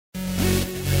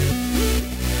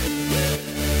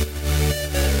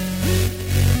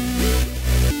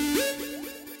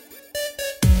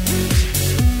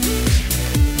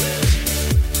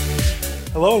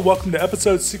Hello and welcome to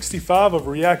episode 65 of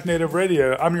React Native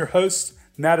Radio. I'm your host,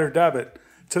 Nader Dabit.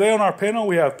 Today on our panel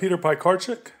we have Peter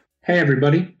Pikarczyk. Hey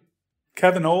everybody.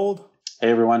 Kevin Old.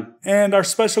 Hey everyone. And our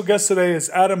special guest today is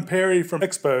Adam Perry from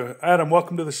Expo. Adam,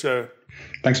 welcome to the show.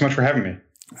 Thanks so much for having me.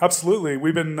 Absolutely.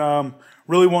 We've been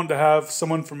really wanting to have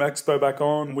someone from Expo back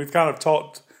on. We've kind of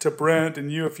talked to Brent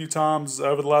and you a few times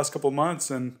over the last couple of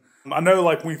months. And I know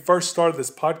like when we first started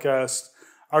this podcast,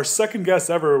 our second guest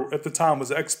ever at the time was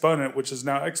Exponent, which is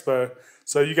now Expo.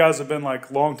 So you guys have been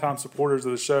like longtime supporters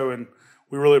of the show, and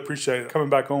we really appreciate coming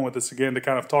back on with us again to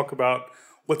kind of talk about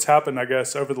what's happened, I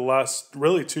guess, over the last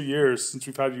really 2 years since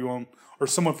we've had you on, or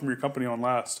someone from your company on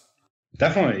last.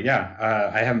 Definitely, yeah.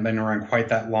 I haven't been around quite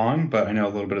that long, but I know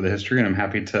a little bit of the history, and I'm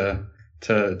happy to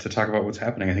talk about what's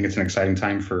happening. I think it's an exciting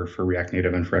time for React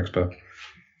Native and for Expo.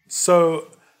 So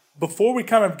before we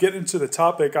kind of get into the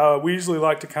topic, we usually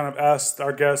like to kind of ask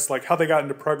our guests like how they got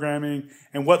into programming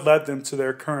and what led them to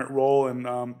their current role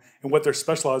and what they're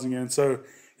specializing in. So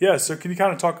can you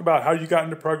kind of talk about how you got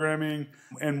into programming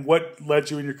and what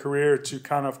led you in your career to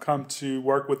kind of come to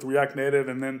work with React Native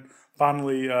and then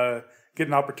finally get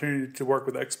an opportunity to work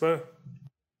with Expo?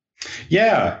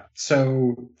 Yeah.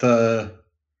 So the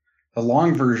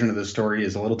long version of the story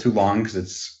is a little too long because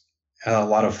it's a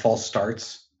lot of false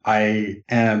starts. I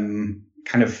am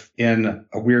kind of in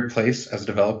a weird place as a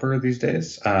developer these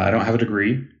days. I don't have a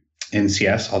degree in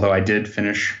CS, although I did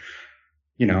finish,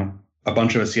 a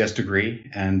bunch of a CS degree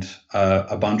and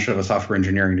a bunch of a software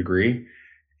engineering degree.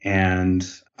 And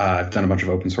I've done a bunch of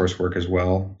open source work as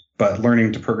well. But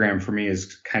learning to program for me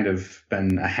has kind of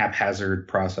been a haphazard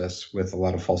process with a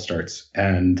lot of false starts.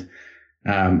 And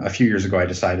a few years ago, I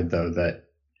decided, though, that,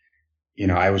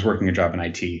 I was working a job in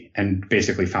IT and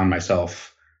basically found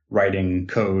myself writing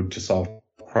code to solve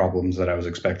problems that I was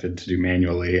expected to do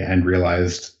manually and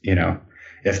realized,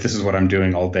 if this is what I'm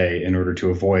doing all day in order to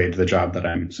avoid the job that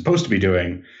I'm supposed to be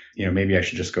doing, maybe I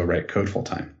should just go write code full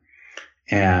time.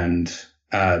 And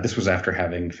this was after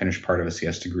having finished part of a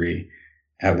CS degree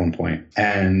at one point.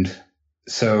 And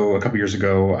so a couple years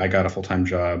ago, I got a full-time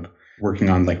job working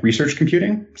on like research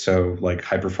computing. So like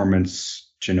high performance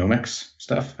genomics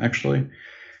stuff, actually.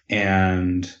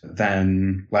 And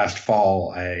then last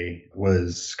fall, I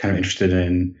was kind of interested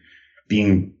in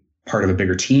being part of a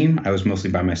bigger team. I was mostly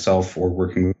by myself or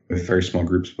working with very small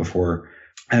groups before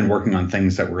and working on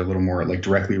things that were a little more like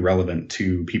directly relevant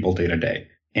to people day to day.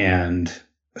 And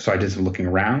so I did some looking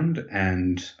around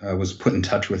and was put in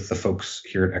touch with the folks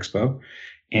here at Expo.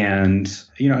 And,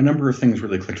 a number of things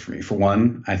really clicked for me. For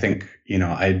one, I think,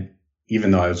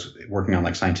 even though I was working on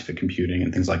like scientific computing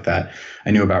and things like that,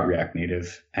 I knew about React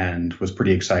Native and was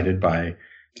pretty excited by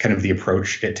kind of the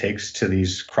approach it takes to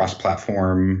these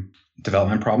cross-platform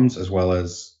development problems, as well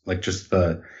as like just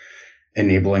the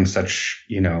enabling such,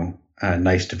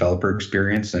 nice developer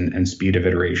experience and speed of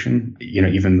iteration.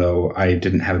 Even though I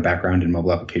didn't have a background in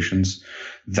mobile applications,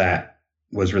 that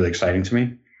was really exciting to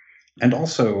me. And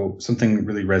also something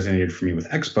really resonated for me with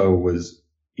Expo was,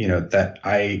 that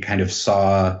I kind of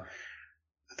saw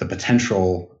the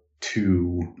potential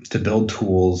to build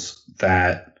tools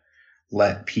that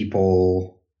let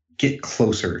people get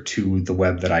closer to the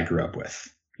web that I grew up with.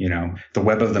 The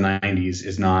web of the 90s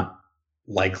is not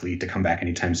likely to come back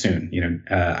anytime soon.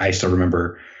 I still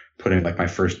remember putting like my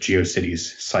first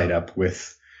GeoCities site up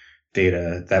with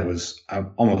data that was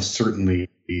almost certainly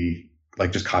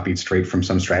like just copied straight from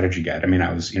some strategy guide. I mean,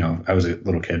 I was a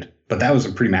little kid, but that was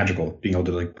pretty magical being able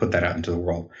to like put that out into the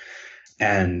world.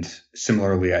 And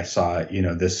similarly, I saw,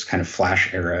 this kind of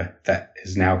Flash era that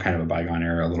is now kind of a bygone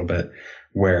era a little bit,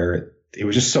 where it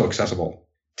was just so accessible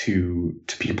to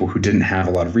people who didn't have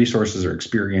a lot of resources or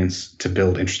experience to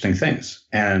build interesting things.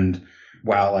 And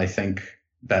while I think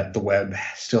that the web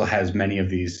still has many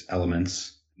of these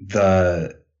elements,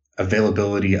 the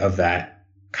availability of that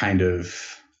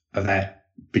that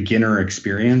beginner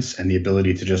experience and the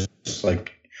ability to just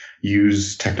like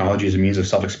use technology as a means of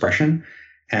self-expression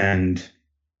and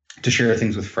to share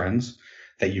things with friends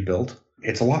that you build.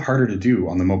 It's a lot harder to do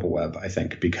on the mobile web, I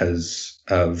think, because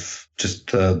of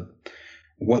just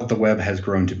what the web has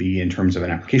grown to be in terms of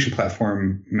an application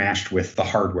platform matched with the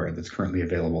hardware that's currently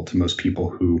available to most people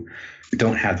who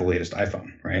don't have the latest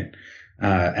iPhone, right?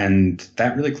 And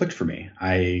that really clicked for me.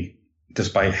 I,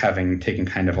 despite having taken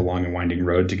kind of a long and winding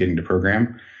road to getting to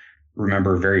program,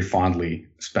 remember very fondly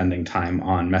spending time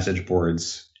on message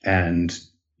boards and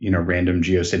random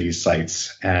GeoCities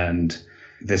sites and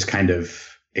this kind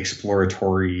of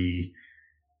exploratory,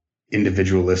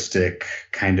 individualistic,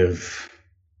 kind of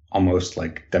almost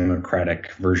like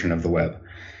democratic version of the web.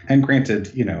 And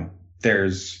granted,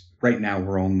 there's right now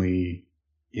we're only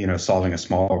solving a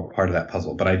small part of that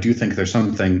puzzle. But I do think there's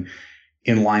something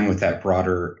in line with that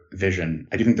broader vision.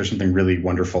 I do think there's something really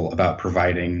wonderful about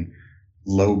providing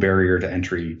low barrier to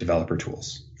entry developer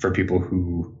tools for people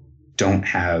who don't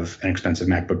have an expensive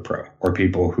MacBook Pro, or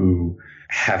people who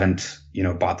haven't,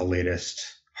 bought the latest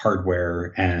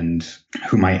hardware and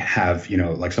who might have,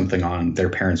 like something on their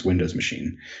parents' Windows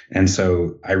machine. And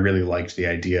so I really liked the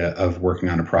idea of working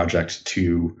on a project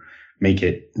to make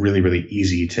it really, really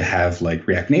easy to have like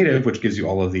React Native, which gives you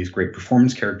all of these great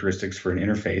performance characteristics for an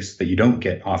interface that you don't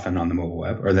get often on the mobile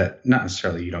web, or that not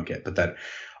necessarily you don't get, but that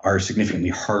are significantly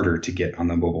harder to get on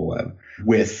the mobile web,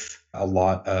 with a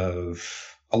lot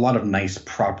of nice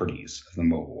properties of the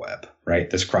mobile web, right?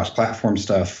 This cross-platform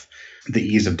stuff, the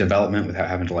ease of development without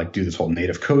having to like do this whole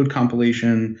native code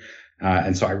compilation.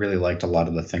 And so I really liked a lot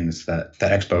of the things that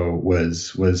Expo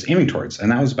was aiming towards.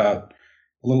 And that was about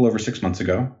a little over 6 months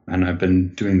ago. And I've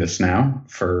been doing this now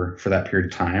for that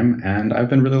period of time, and I've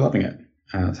been really loving it.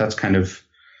 So that's kind of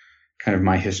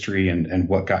my history and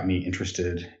what got me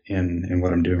interested in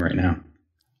what I'm doing right now.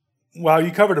 Wow,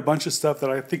 you covered a bunch of stuff that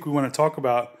I think we want to talk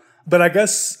about. But I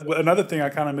guess another thing I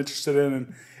kind of am interested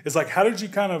in is like, how did you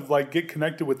kind of like get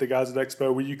connected with the guys at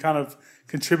Expo? Were you kind of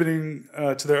contributing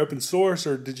to their open source,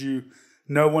 or did you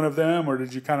know one of them, or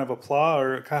did you kind of apply,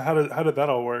 or how did that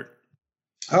all work?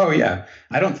 Oh yeah,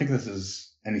 I don't think this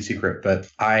is any secret, but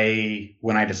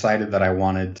when I decided that I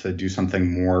wanted to do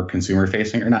something more consumer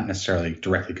facing, or not necessarily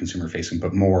directly consumer facing,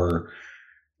 but more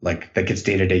like that gets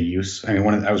day-to-day use. I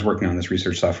mean, I was working on this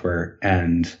research software,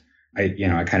 and I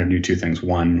kind of knew two things.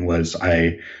 One was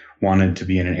I wanted to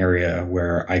be in an area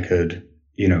where I could,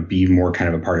 be more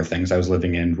kind of a part of things. I was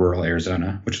living in rural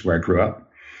Arizona, which is where I grew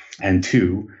up. And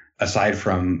two, aside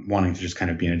from wanting to just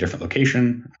kind of be in a different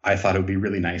location, I thought it would be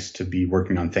really nice to be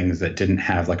working on things that didn't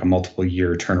have like a multiple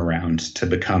year turnaround to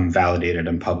become validated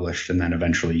and published and then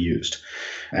eventually used.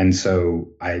 And so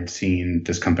I'd seen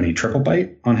this company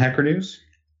TripleByte on Hacker News,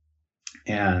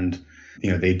 and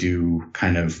they do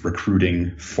kind of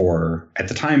recruiting for, at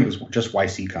the time it was just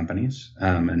YC companies,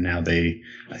 and now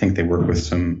I think they work with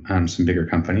some bigger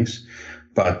companies.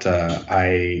 But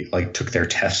I took their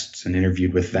tests and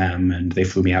interviewed with them, and they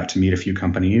flew me out to meet a few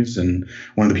companies. And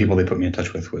one of the people they put me in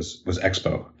touch with was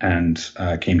Expo, and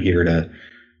came here to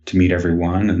meet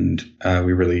everyone. And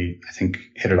we really, I think,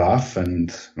 hit it off.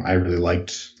 And I really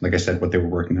liked, like I said, what they were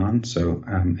working on. So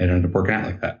it ended up working out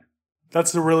like that.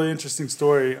 That's a really interesting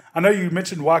story. I know you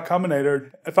mentioned Y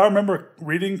Combinator. If I remember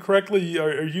reading correctly,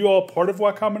 are you all part of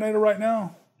Y Combinator right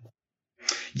now?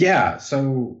 Yeah.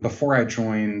 So before I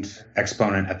joined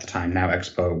Exponent at the time, now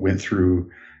Expo, went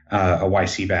through a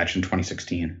YC batch in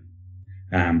 2016.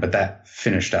 But that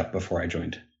finished up before I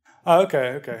joined.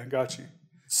 Okay. Got you.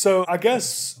 So I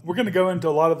guess we're going to go into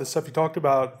a lot of the stuff you talked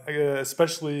about,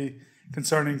 especially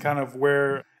concerning kind of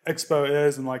where Expo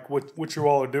is and like what you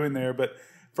all are doing there. But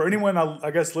for anyone,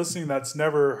 I guess, listening that's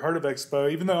never heard of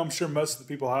Expo, even though I'm sure most of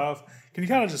the people have, can you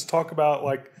kind of just talk about,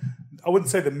 like, I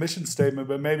wouldn't say the mission statement,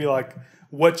 but maybe like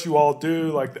what you all do,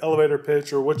 like the elevator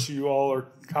pitch, or what you all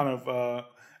are kind of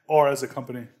are as a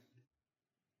company?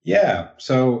 Yeah.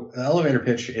 So the elevator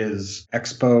pitch is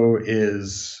Expo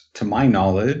is, to my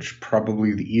knowledge,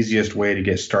 probably the easiest way to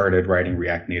get started writing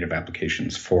React Native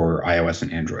applications for iOS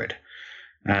and Android.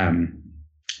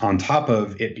 On top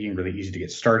of it being really easy to get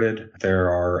started,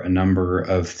 there are a number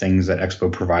of things that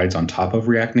Expo provides on top of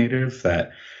React Native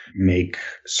that make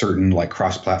certain like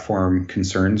cross-platform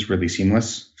concerns really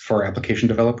seamless for application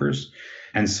developers.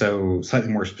 And so slightly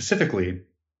more specifically,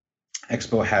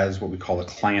 Expo has what we call a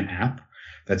client app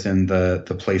that's in the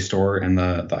Play Store and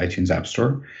the iTunes App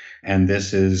Store. And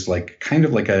this is like kind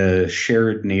of like a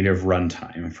shared native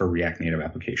runtime for React Native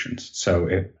applications.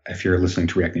 So if you're listening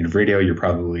to React Native Radio, you're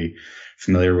probably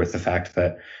familiar with the fact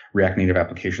that React Native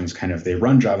applications they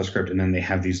run JavaScript, and then they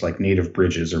have these like native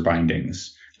bridges or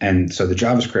bindings. And so the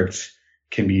JavaScript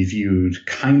can be viewed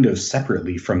kind of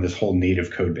separately from this whole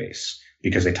native code base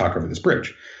because they talk over this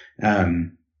bridge.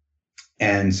 And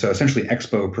so essentially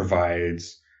Expo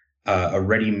provides a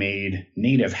ready-made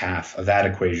native half of that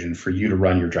equation for you to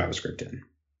run your JavaScript in,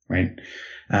 right?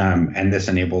 And this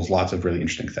enables lots of really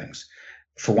interesting things.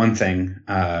 For one thing,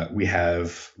 we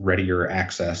have readier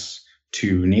access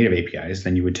to native APIs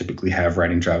than you would typically have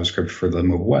writing JavaScript for the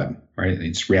mobile web, right?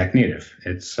 It's React Native.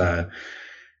 It's the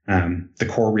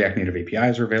core React Native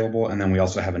APIs are available, and then we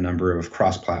also have a number of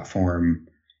cross-platform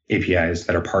APIs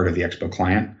that are part of the Expo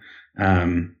client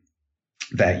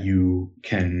that you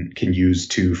can use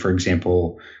to, for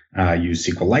example, use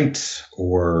SQLite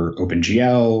or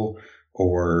OpenGL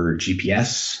or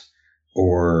GPS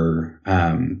or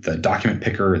the document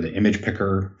picker or the image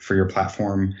picker for your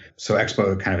platform. So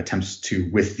Expo kind of attempts to,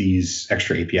 with these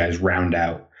extra APIs, round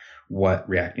out what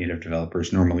React Native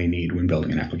developers normally need when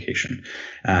building an application.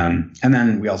 And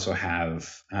then we also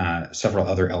have several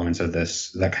other elements of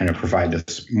this that kind of provide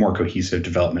this more cohesive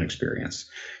development experience.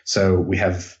 So we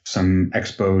have some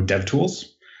Expo dev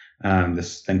tools,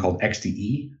 this thing called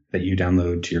XDE that you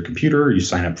download to your computer. You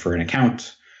sign up for an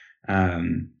account,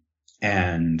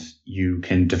 and you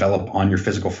can develop on your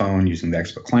physical phone using the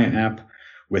Expo client app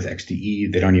with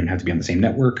XDE. They don't even have to be on the same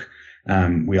network.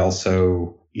 We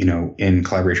also, in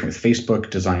collaboration with Facebook,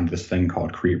 designed this thing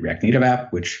called Create React Native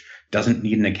App, which doesn't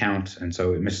need an account. And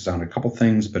so it misses out on a couple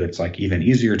things, but it's like even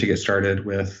easier to get started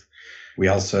with. We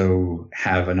also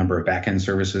have a number of backend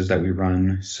services that we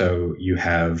run. So we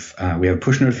have a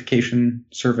push notification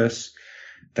service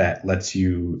that lets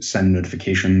you send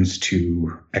notifications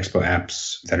to Expo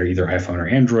apps that are either iPhone or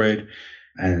Android.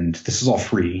 And this is all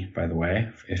free, by the way,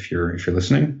 if you're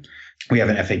listening. We have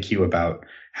an FAQ about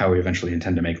how we eventually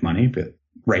intend to make money, but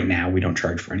right now we don't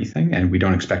charge for anything, and we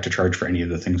don't expect to charge for any of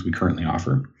the things we currently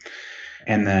offer.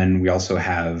 And then we also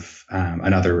have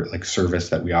another service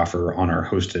that we offer on our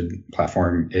hosted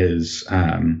platform is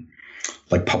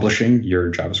publishing your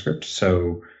JavaScript.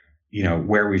 So,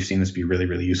 where we've seen this be really,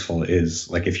 really useful is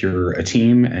if you're a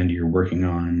team and you're working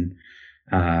on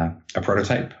a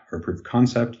prototype or a proof of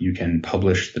concept, you can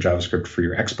publish the JavaScript for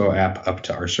your Expo app up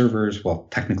to our servers. Well,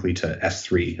 technically to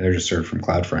S3. They're just served from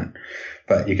CloudFront,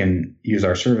 but you can use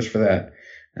our service for that.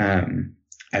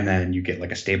 And then you get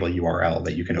a stable URL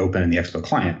that you can open in the Expo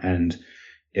client, and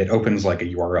it opens like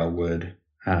a URL would,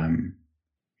 in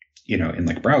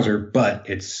a browser, but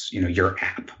it's, your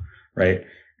app, right?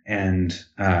 And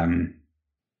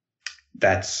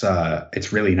that's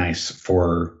it's really nice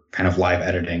for kind of live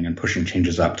editing and pushing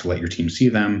changes up to let your team see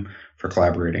them, for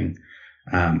collaborating.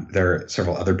 There are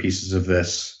several other pieces of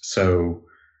this. So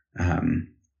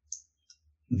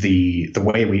the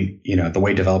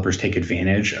way developers take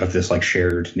advantage of this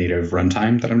shared native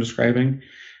runtime that I'm describing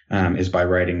is by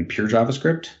writing pure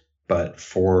JavaScript. But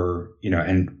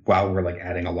and while we're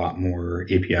adding a lot more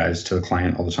APIs to the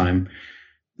client all the time,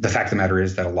 the fact of the matter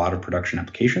is that a lot of production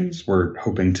applications, we're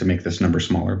hoping to make this number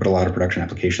smaller, but a lot of production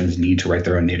applications need to write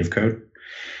their own native code.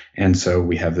 And so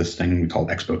we have this thing we call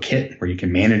Expo Kit, where you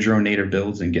can manage your own native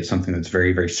builds and get something that's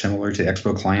very, very similar to the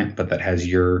Expo client, but that has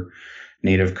your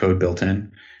native code built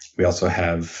in. We also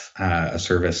have a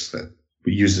service that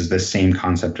uses this same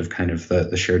concept of kind of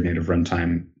the shared native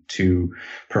runtime to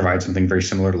provide something very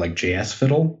similar to JS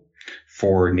Fiddle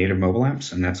for native mobile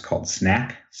apps, and that's called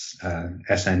Snack,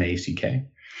 SNACK.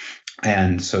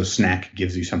 And so Snack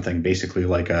gives you something basically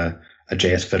like a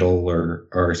JS Fiddle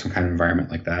or some kind of environment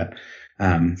like that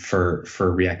for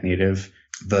React Native.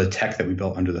 The tech that we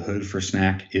built under the hood for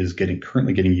Snack is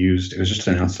currently getting used. It was just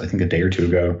announced, I think, a day or two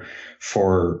ago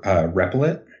for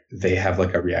Replit. They have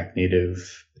a React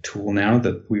Native tool now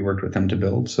that we worked with them to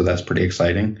build. So that's pretty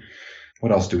exciting.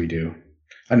 What else do we do?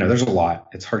 I don't know. There's a lot.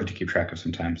 It's hard to keep track of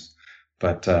sometimes,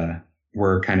 but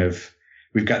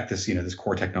we've got this, this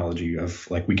core technology of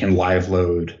we can live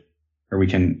load, or we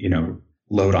can,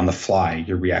 load on the fly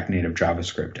your React Native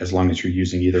JavaScript as long as you're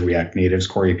using either React Native's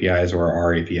core APIs or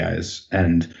our APIs.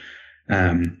 And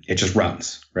it just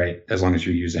runs, right? As long as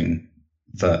you're using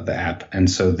the app. And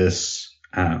so this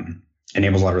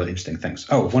enables a lot of really interesting things.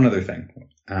 Oh, one other thing.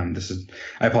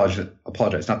 I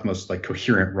apologize. Not the most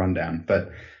coherent rundown,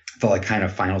 but the kind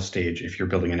of final stage, if you're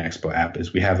building an Expo app,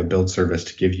 is we have a build service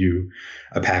to give you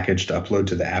a package to upload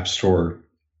to the App Store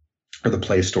or the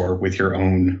Play Store with your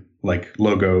own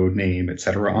logo, name,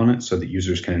 etc. on it, so that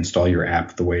users can install your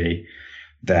app the way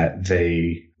that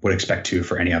they would expect to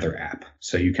for any other app.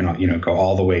 So you can go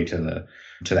all the way to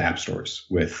the app stores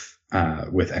with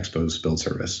Expo's build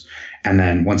service. And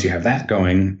then once you have that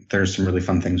going, there's some really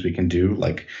fun things we can do,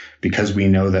 because we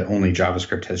know that only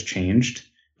JavaScript has changed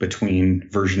between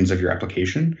versions of your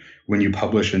application. When you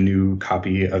publish a new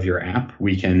copy of your app,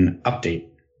 we can update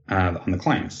on the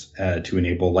clients to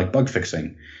enable bug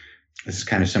fixing. This is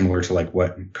kind of similar to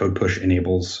what Code Push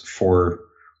enables for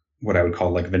what I would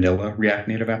call vanilla React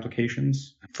Native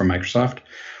applications from Microsoft.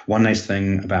 One nice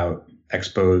thing about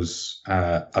Expo's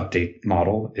update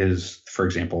model is, for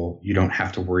example, you don't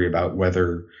have to worry about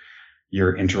whether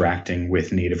you're interacting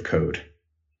with native code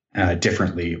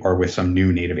differently or with some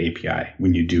new native API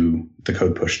when you do the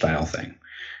Code Push style thing.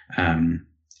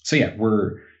 So yeah,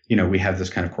 we have this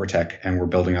kind of core tech, and we're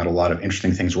building out a lot of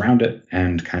interesting things around it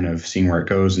and kind of seeing where it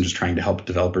goes and just trying to help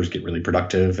developers get really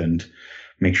productive and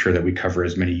make sure that we cover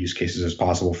as many use cases as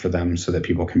possible for them so that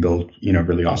people can build,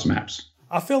 really awesome apps.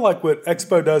 I feel like what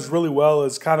Expo does really well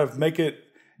is kind of make it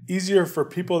easier for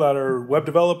people that are web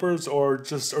developers or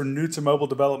just are new to mobile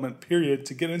development, period,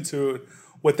 to get into it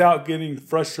without getting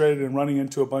frustrated and running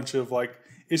into a bunch of like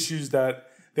issues that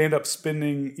they end up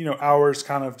spending, hours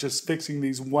kind of just fixing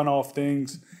these one-off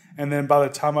things. And then by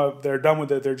the time they're done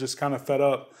with it, they're just kind of fed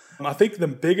up. I think the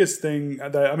biggest thing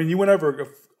you went over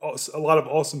a lot of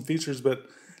awesome features, but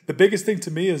the biggest thing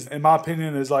to me is, in my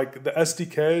opinion, is like the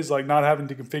SDKs, like not having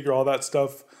to configure all that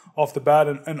stuff off the bat,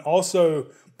 and also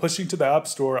pushing to the App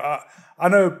Store. I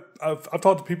know I've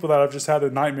talked to people that have just had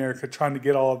a nightmare trying to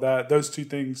get all of those two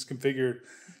things configured.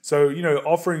 So,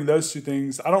 offering those two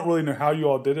things, I don't really know how you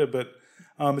all did it, but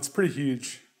it's pretty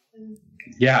huge.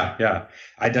 Yeah.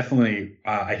 I definitely,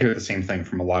 I hear the same thing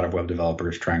from a lot of web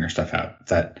developers trying our stuff out,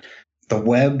 that the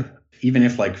web, even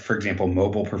if like, for example,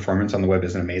 mobile performance on the web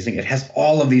isn't amazing, it has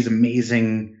all of these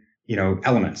amazing,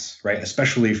 elements, right?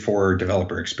 Especially for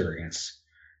developer experience.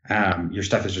 Your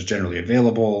stuff is just generally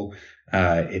available.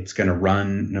 It's going to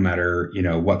run no matter,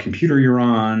 what computer you're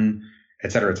on,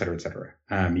 et cetera, et cetera, et cetera.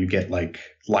 You get like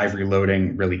live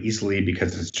reloading really easily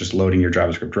because it's just loading your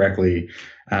JavaScript directly.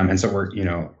 And so we're,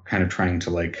 kind of trying to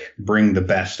like bring the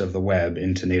best of the web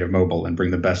into native mobile and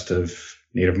bring the best of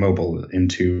native mobile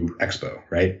into Expo,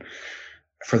 right?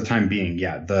 For the time being,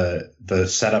 yeah, the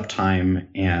setup time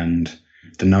and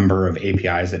the number of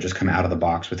APIs that just come out of the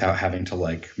box without having to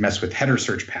like mess with header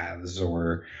search paths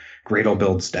or Gradle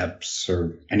build steps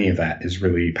or any of that is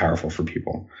really powerful for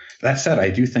people. That said, I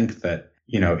do think that,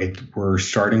 we're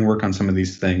starting work on some of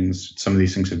these things. Some of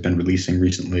these things have been releasing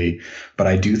recently, but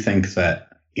I do think that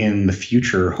in the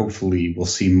future, hopefully we'll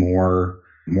see more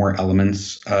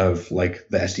elements of like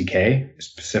the SDK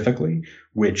specifically,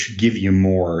 which give you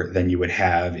more than you would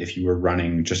have if you were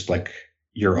running just like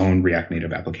your own React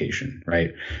Native application,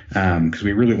 right? Because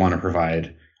we really want to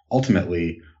provide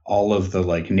ultimately all of the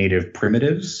like native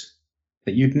primitives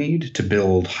that you'd need to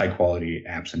build high quality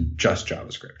apps in just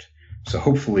JavaScript. So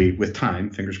hopefully with time,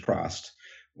 fingers crossed,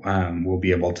 we'll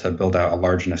be able to build out a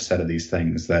large enough set of these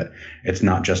things that it's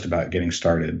not just about getting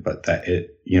started, but that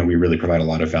we really provide a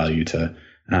lot of value to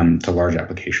large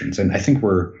applications. And I think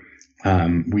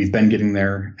we've been getting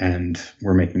there, and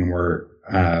we're making a more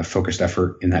focused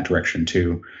effort in that direction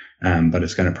too. But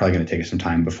it's probably going to take us some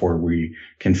time before we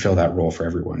can fill that role for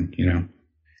everyone,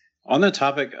 On the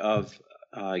topic of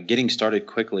getting started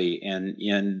quickly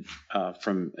and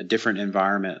from a different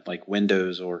environment like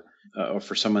Windows or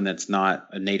for someone that's not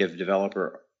a native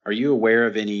developer, are you aware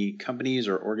of any companies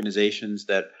or organizations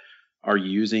that are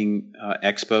using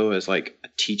Expo as like a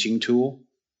teaching tool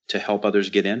to help others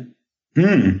get in?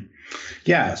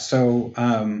 Yeah. So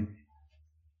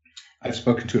I've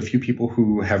spoken to a few people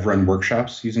who have run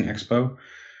workshops using Expo.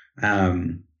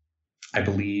 I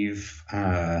believe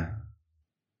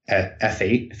at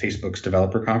F8, Facebook's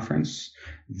developer conference,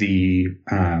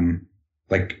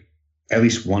 at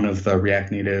least one of the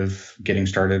React Native getting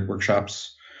started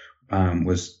workshops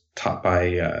was taught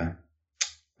by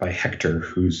Hector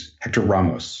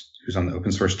Ramos, who's on the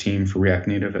open source team for React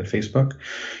Native at Facebook.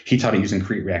 He taught it using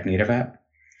Create React Native App,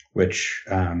 which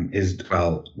is,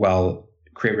 well,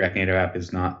 Create React Native App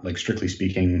is not, like, strictly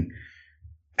speaking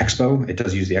Expo. It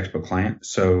does use the Expo client,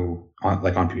 so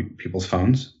on people's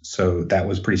phones. So that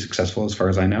was pretty successful as far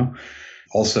as I know.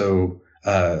 Also,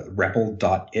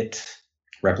 Repl.it,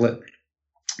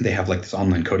 they have like this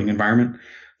online coding environment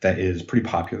that is pretty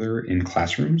popular in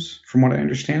classrooms, from what I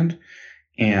understand.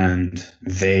 And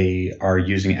they are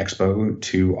using Expo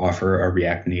to offer a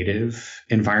React Native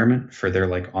environment for their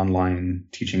like online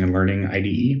teaching and learning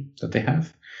IDE that they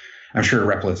have. I'm sure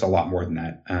Repl is a lot more than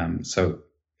that. So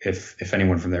if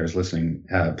anyone from there is listening,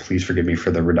 please forgive me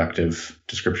for the reductive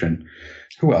description.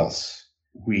 Who else?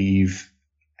 We've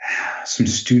some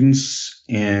students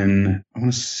in, I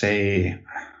want to say,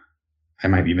 I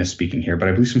might be misspeaking here, but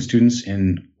I believe some students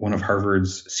in one of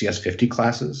Harvard's CS50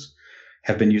 classes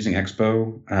have been using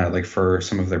Expo, like for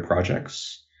some of their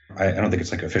projects. I don't think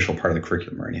it's like an official part of the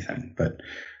curriculum or anything, but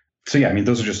so yeah, I mean,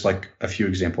 those are just like a few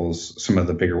examples, some of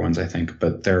the bigger ones, I think,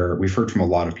 but we've heard from a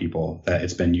lot of people that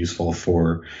it's been useful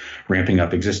for ramping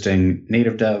up existing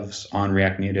native devs on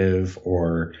React Native,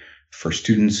 or for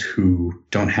students who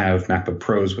don't have MacBook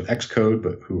Pros with Xcode,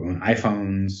 but who own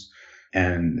iPhones.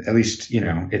 And at least,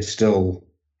 it's still,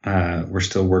 we're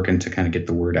still working to kind of get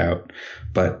the word out.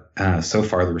 But so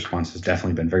far, the response has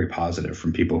definitely been very positive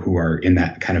from people who are in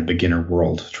that kind of beginner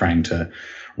world, trying to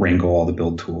wrangle all the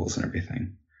build tools and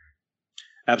everything.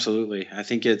 Absolutely. I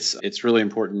think it's really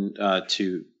important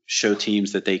to show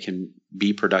teams that they can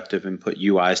be productive and put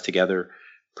UIs together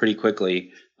pretty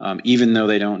quickly. even though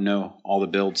they don't know all the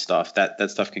build stuff.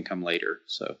 That stuff can come later.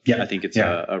 So yeah, I think it's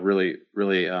a really,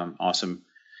 really awesome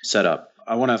setup.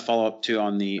 I want to follow up too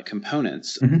on the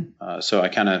components. So I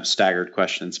kind of staggered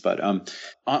questions, but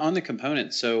on the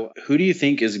components. So who do you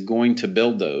think is going to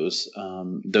build those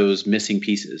missing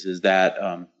pieces? Is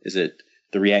it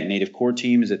the React Native core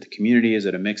team? Is it the community? Is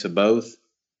it a mix of both?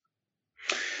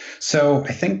 So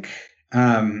I think,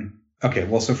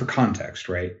 so for context,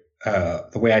 right?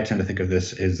 The way I tend to think of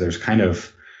this is there's kind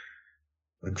of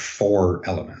like 4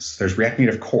 elements. There's React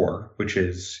Native core, which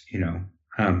is,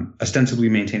 ostensibly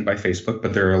maintained by Facebook,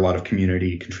 but there are a lot of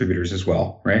community contributors as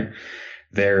well, right?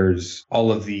 There's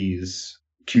all of these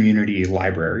community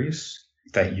libraries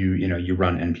that you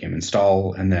run npm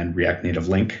install and then React Native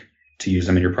link to use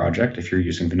them in your project if you're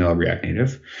using vanilla React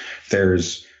Native.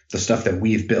 There's the stuff that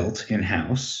we've built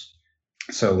in-house.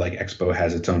 So like Expo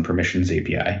has its own permissions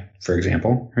API, for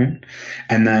example, right?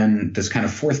 And then this kind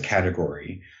of 4th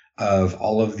category of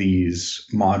all of these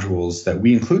modules that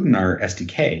we include in our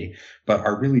SDK, but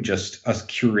are really just us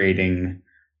curating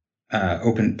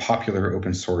popular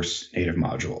open source native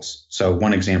modules. So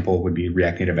one example would be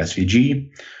React Native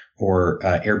SVG or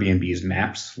Airbnb's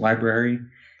Maps library.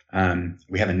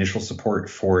 We have initial support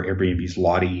for Airbnb's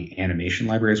Lottie animation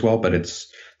library as well, but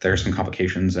there are some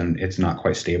complications and it's not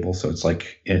quite stable. So it's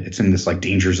like it's in this like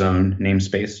danger zone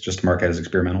namespace, just to mark it as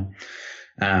experimental.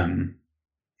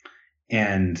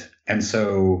 And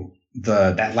so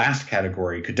that last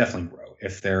category could definitely grow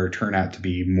if there turn out to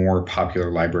be more popular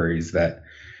libraries that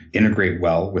integrate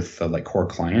well with the like core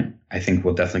client. I think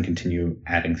we'll definitely continue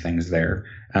adding things there.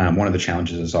 One of the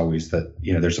challenges is always that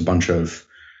there's a bunch of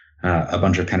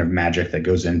kind of magic that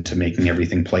goes into making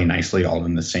everything play nicely all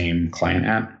in the same client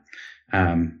app.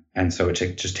 And so it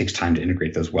just takes time to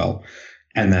integrate those well.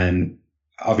 And then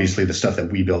obviously the stuff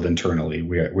that we build internally,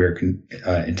 we're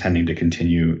intending to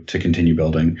continue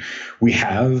building. We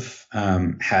have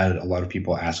had a lot of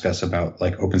people ask us about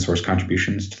like open source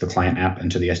contributions to the client app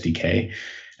and to the SDK.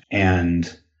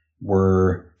 And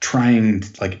we're trying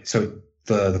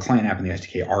the client app and the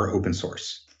SDK are open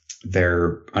source.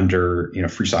 They're under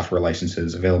free software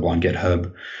licenses available on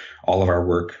GitHub. All of our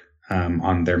work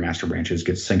on their master branches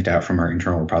gets synced out from our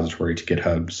internal repository to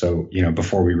GitHub. So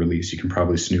before we release, you can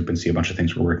probably snoop and see a bunch of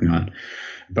things we're working on.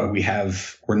 But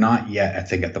we're not yet, I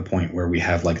think, at the point where we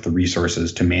have like the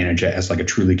resources to manage it as like a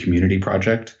truly community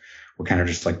project. We're kind of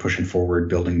just like pushing forward,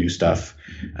 building new stuff.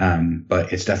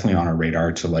 But it's definitely on our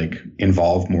radar to like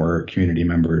involve more community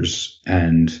members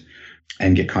and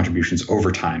get contributions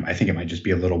over time. I think it might just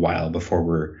be a little while before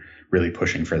we're really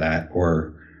pushing for that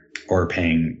or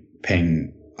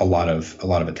paying a lot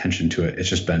of attention to it. It's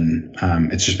just been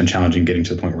challenging getting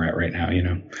to the point we're at right now,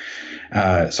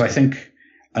 So I think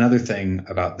another thing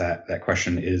about that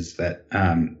question is that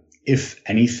if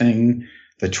anything,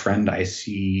 the trend I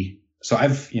see, so I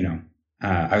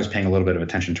was paying a little bit of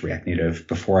attention to React Native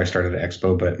before I started at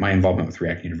Expo, but my involvement with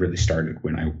React Native really started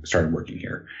when I started working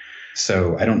here.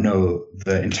 So I don't know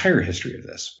the entire history of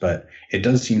this, but it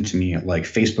does seem to me like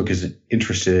Facebook is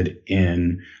interested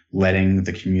in letting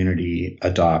the community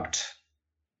adopt,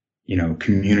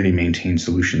 community maintained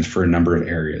solutions for a number of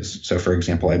areas. So for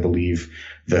example, I believe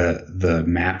the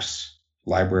Maps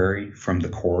library from the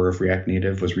core of React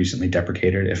Native was recently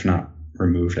deprecated, if not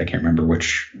removed. I can't remember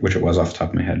which it was off the top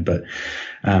of my head, but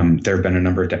there have been a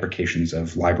number of deprecations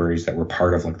of libraries that were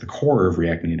part of like the core of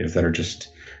React Native that are just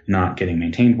not getting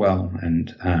maintained well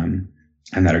and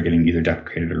that are getting either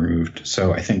deprecated or removed.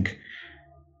 So I think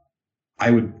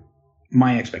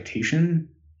my expectation,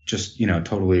 just,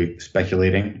 totally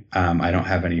speculating. I don't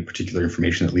have any particular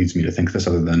information that leads me to think this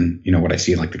other than, what I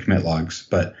see in like the commit logs,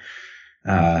 but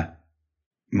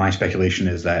my speculation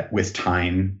is that with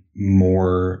time,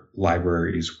 more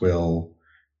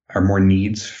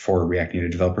needs for React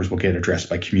Native developers will get addressed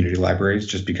by community libraries,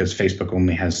 just because Facebook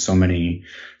only has so many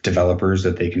developers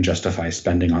that they can justify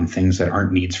spending on things that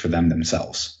aren't needs for them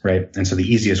themselves, right? And so the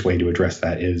easiest way to address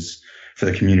that is for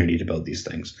the community to build these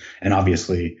things. And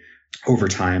obviously, over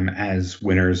time, as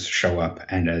winners show up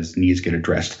and as needs get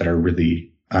addressed that are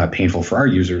really painful for our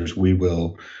users, we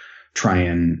will try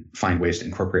and find ways to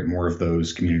incorporate more of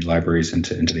those community libraries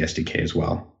into the SDK as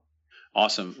well.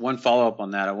 Awesome. One follow-up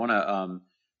on that. I want to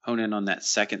hone in on that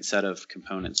second set of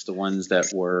components, the ones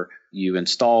that you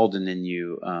installed and then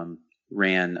you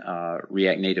ran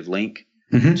React Native Link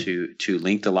to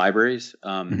link the libraries.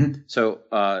 So,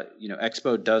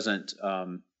 Expo doesn't,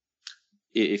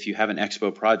 if you have an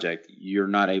Expo project, you're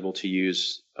not able to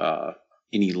use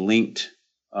any linked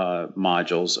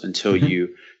modules until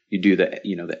you do the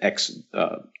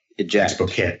eject. Expo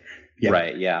kit. Yeah.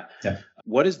 Right. Yeah.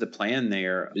 What is the plan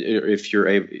there? If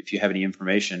you have any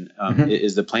information,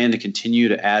 is the plan to continue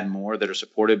to add more that are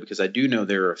supported? Because I do know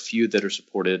there are a few that are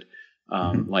supported,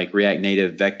 like React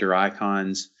Native vector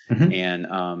icons and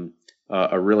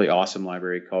a really awesome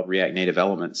library called React Native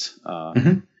Elements,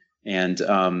 and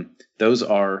those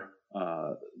are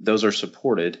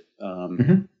supported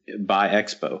by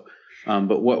Expo.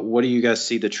 But what do you guys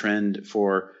see the trend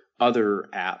for other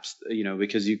apps?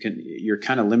 Because you're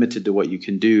kind of limited to what you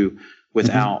can do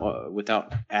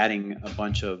without adding a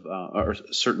bunch of or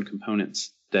certain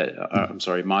components that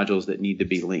modules that need to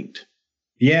be linked.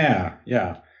 Yeah.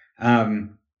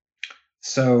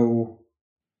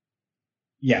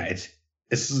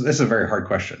 This is a very hard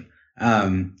question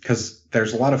because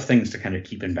there's a lot of things to kind of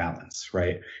keep in balance,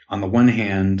 right? On the one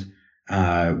hand,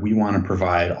 we want to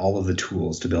provide all of the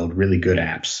tools to build really good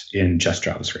apps in just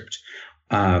JavaScript.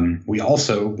 We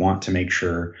also want to make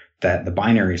sure that the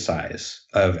binary size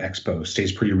of Expo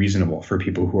stays pretty reasonable for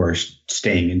people who are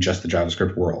staying in just the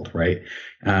JavaScript world, right?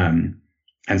 And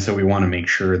so we want to make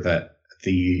sure that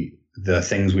the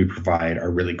things we provide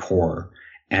are really core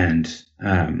and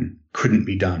couldn't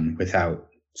be done without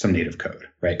some native code,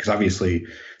 right? Because obviously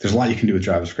there's a lot you can do with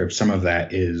JavaScript. Some of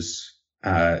that is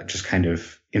just kind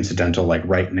of incidental. Like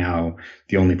right now,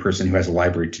 the only person who has a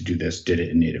library to do this did it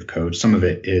in native code. Some of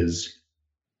it is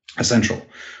essential,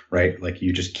 right? Like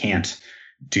you just can't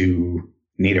do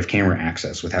native camera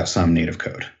access without some native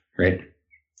code, right?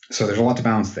 So there's a lot to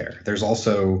balance there. There's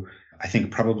also, I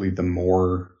think probably the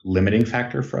more limiting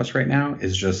factor for us right now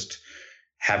is just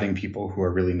having people who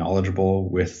are really knowledgeable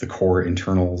with the core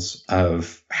internals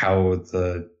of how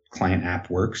the client app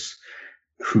works,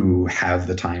 who have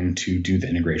the time to do the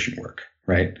integration work,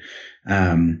 right?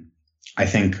 I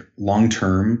think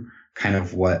long-term, kind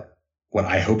of what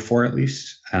I hope for at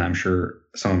least, and I'm sure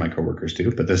some of my coworkers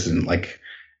do, but this isn't like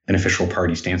an official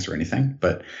party stance or anything,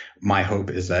 but my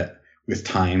hope is that with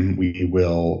time, we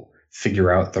will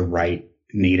figure out the right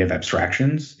native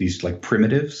abstractions, these like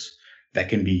primitives that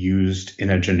can be used in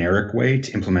a generic way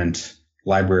to implement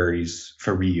libraries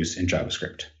for reuse in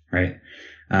JavaScript, right?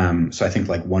 So I think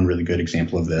like one really good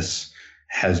example of this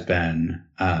has been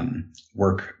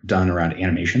work done around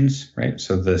animations, right?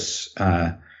 So this,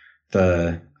 I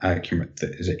can't remember,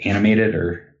 is it animated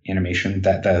or animation?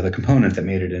 That the component that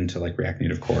made it into like React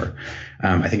Native Core,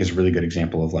 I think is a really good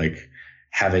example of like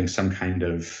having some kind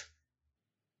of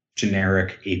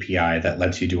generic API that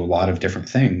lets you do a lot of different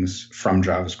things from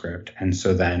JavaScript. And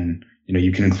so then,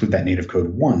 you can include that native code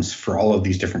once for all of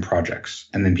these different projects,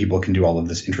 and then people can do all of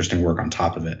this interesting work on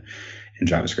top of it in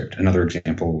JavaScript. Another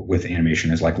example with animation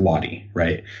is like Lottie,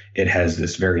 right? It has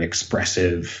this very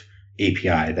expressive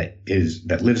API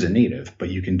that lives in native, but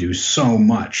you can do so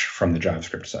much from the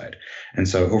JavaScript side. And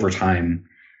so over time,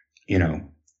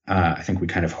 I think we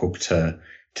kind of hope to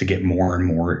get more and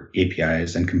more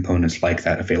APIs and components like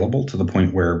that available to the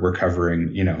point where we're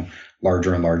covering,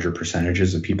 larger and larger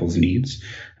percentages of people's needs.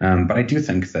 But I do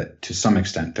think that to some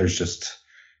extent, there's just,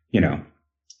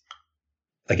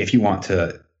 like if you want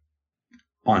to,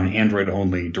 on Android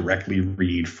only, directly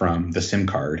read from the SIM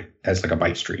card as like a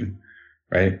byte stream,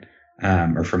 right?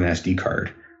 Or from an SD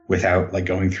card without like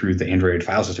going through the Android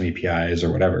file system APIs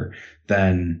or whatever,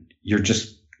 then you're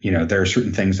just, there are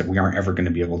certain things that we aren't ever going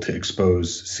to be able to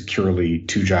expose securely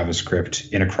to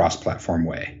JavaScript in a cross-platform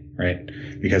way, right?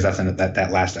 Because that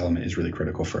last element is really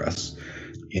critical for us.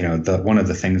 One of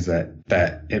the things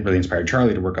that it really inspired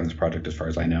Charlie to work on this project, as far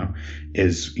as I know,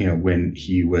 is, when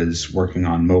he was working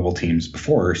on mobile teams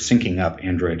before, syncing up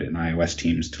Android and iOS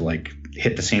teams to like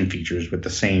hit the same features with the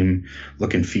same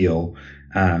look and feel,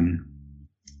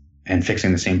 and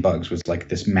fixing the same bugs was like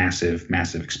this massive,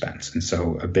 massive expense. And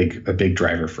so a big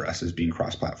driver for us is being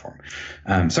cross-platform.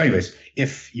 So anyways,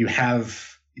 if you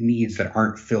have needs that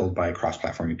aren't filled by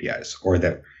cross-platform APIs or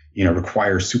that,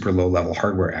 require super low level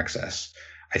hardware access,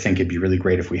 I think it'd be really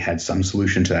great if we had some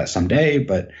solution to that someday.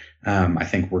 But I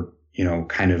think we're,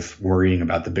 kind of worrying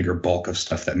about the bigger bulk of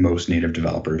stuff that most native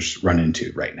developers run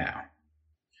into right now.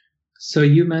 So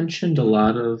you mentioned a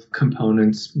lot of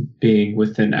components being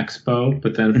within Expo,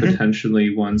 but then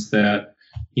potentially ones that,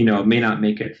 may not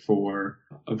make it for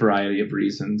a variety of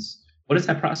reasons. What does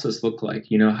that process look like?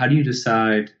 How do you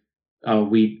decide,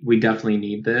 we definitely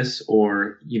need this,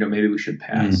 or, maybe we should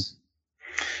pass?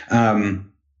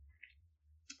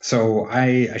 So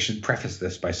I should preface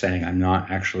this by saying I'm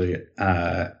not actually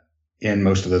in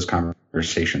most of those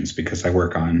conversations because I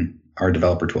work on our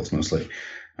developer tools mostly.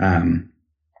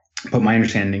 But my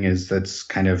understanding is that's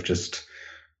kind of just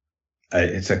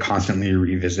it's a constantly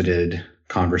revisited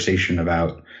conversation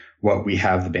about what we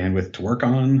have the bandwidth to work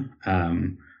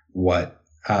on, what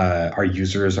our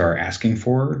users are asking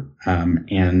for,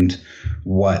 and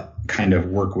what kind of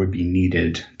work would be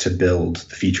needed to build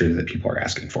the features that people are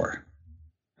asking for.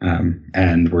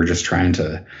 And we're just trying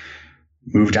to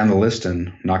move down the list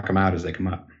and knock them out as they come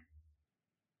up.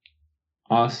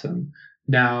 Awesome.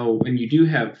 Now, when you do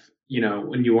have,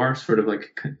 when you are sort of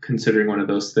like considering one of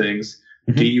those things,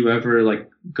 do you ever like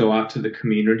go out to the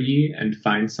community and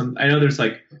find some? I know there's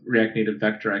like React Native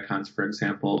vector icons, for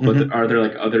example, but are there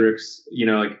like other,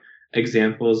 like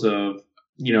examples of,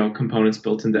 components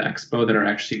built into Expo that are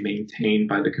actually maintained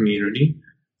by the community?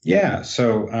 Yeah.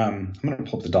 So I'm going to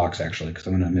pull up the docs actually, because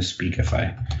I'm going to misspeak if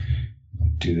I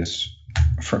do this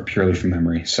purely from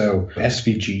memory. So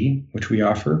SVG, which we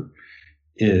offer,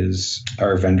 is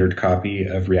our vendored copy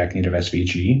of React Native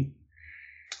SVG.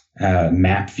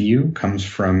 Map view comes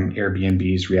from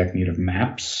Airbnb's React Native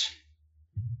Maps.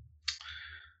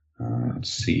 Let's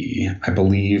see. I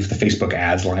believe the Facebook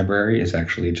ads library is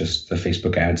actually just the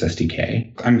Facebook ads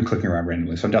SDK. I'm clicking around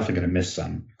randomly, so I'm definitely going to miss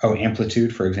some. Oh,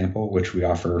 Amplitude, for example, which we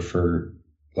offer for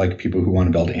like people who want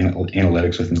to build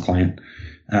analytics within the client.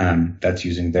 That's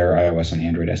using their iOS and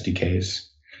Android SDKs.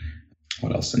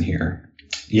 What else in here?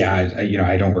 Yeah,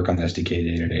 I don't work on the SDK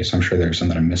day to day, so I'm sure there's some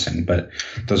that I'm missing, but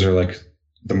those are like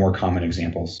the more common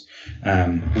examples.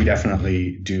 We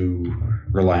definitely do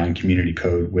rely on community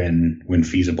code when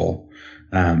feasible.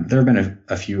 There have been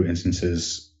a few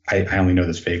instances. I only know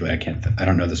this vaguely. I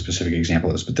don't know the specific example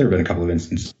of this, but there have been a couple of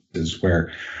instances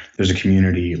where there's a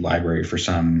community library for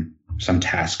some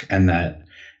task, and that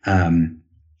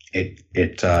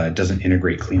it doesn't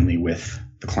integrate cleanly with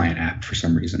the client app for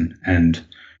some reason. And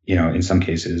in some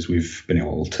cases, we've been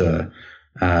able to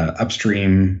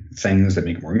upstream things that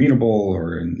make it more immutable,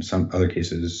 or in some other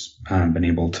cases, been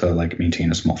able to like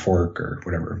maintain a small fork or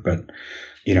whatever. But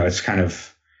it's kind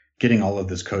of getting all of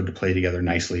this code to play together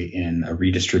nicely in a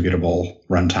redistributable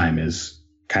runtime is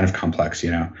kind of complex,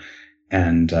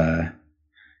 and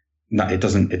it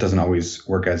doesn't always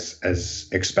work as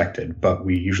expected. But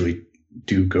we usually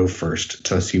do go first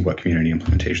to see what community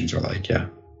implementations are like. Yeah.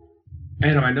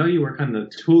 I know you work on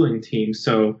the tooling team,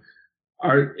 so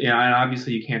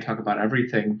obviously you can't talk about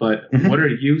everything, but what are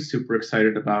you super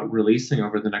excited about releasing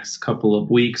over the next couple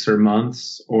of weeks or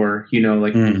months, or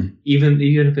even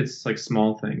if it's like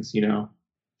small things,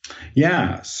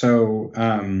 Yeah. So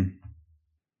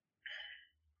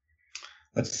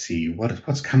let's see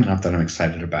what's coming up that I'm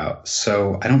excited about.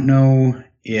 So I don't know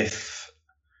if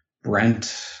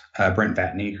Brent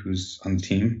Vatney, who's on the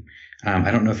team,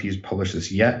 I don't know if he's published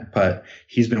this yet, but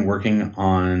he's been working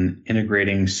on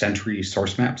integrating Sentry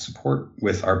source map support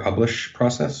with our publish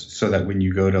process, so that when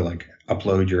you go to like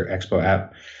upload your Expo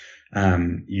app,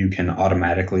 you can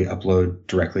automatically upload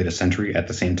directly to Sentry at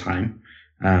the same time,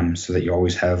 so that you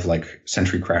always have like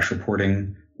Sentry crash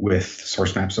reporting with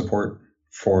source map support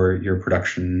for your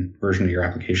production version of your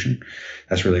application.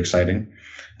 That's really exciting.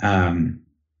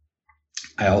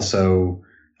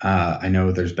 I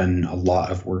know there's been a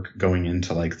lot of work going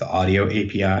into like the audio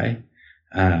API,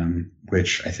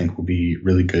 which I think will be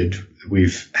really good.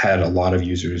 We've had a lot of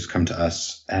users come to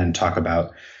us and talk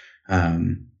about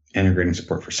integrating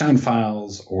support for sound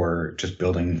files, or just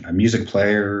building a music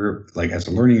player like as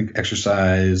a learning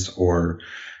exercise. Or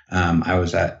I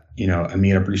was at a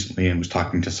meetup recently and was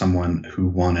talking to someone who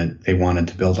wanted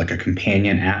to build like a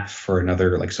companion app for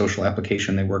another like social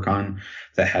application they work on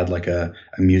that had like a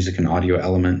music and audio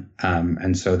element.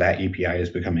 And so that API is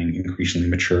becoming increasingly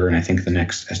mature, and I think the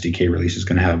next SDK release is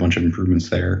going to have a bunch of improvements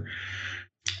there.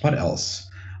 What else?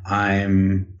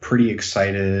 I'm pretty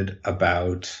excited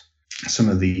about some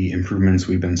of the improvements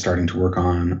we've been starting to work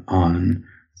on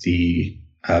the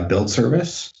build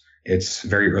service. It's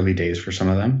very early days for some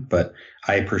of them, but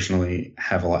I personally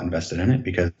have a lot invested in it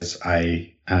because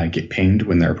I get pinged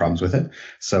when there are problems with it.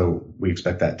 So we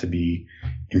expect that to be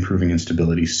improving in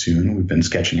stability soon. We've been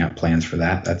sketching out plans for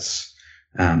that.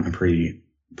 I'm pretty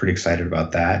excited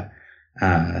about that.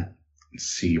 Let's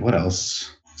see what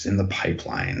else is in the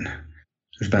pipeline.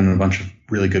 There's been a bunch of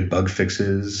really good bug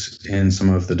fixes in some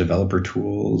of the developer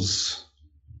tools.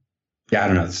 Yeah, I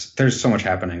don't know. There's so much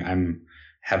happening. I'm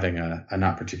having a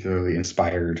not particularly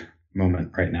inspired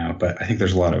moment right now, but I think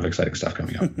there's a lot of exciting stuff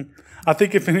coming up. I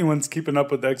think if anyone's keeping up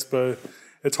with Expo,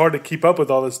 it's hard to keep up with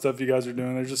all this stuff you guys are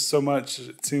doing. There's just so much.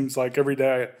 It seems like every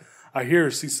day I hear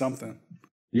or see something.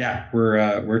 Yeah,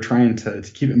 we're trying to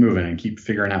keep it moving and keep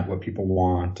figuring out what people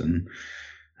want, and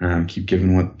keep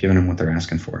giving them what they're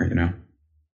asking for.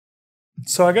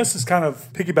 So I guess this kind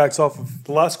of piggybacks off of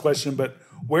the last question, but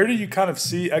where do you kind of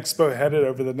see Expo headed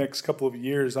over the next couple of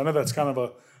years? I know that's kind of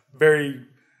a very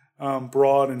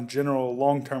broad and general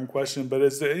long-term question, but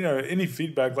is there, any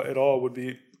feedback at all would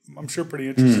be, I'm sure, pretty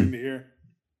interesting to hear.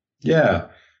 Yeah.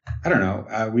 I don't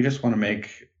know. We just want to make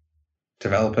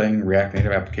developing React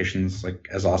Native applications like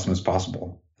as awesome as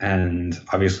possible. And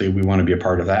obviously we want to be a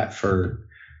part of that for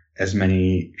as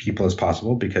many people as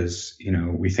possible because,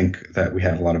 we think that we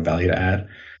have a lot of value to add.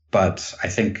 But I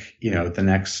think, the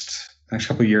next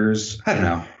couple of years, I don't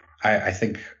know. I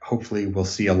think hopefully we'll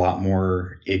see a lot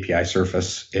more API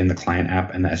surface in the client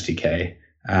app and the SDK.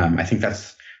 I think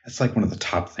that's like one of the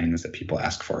top things that people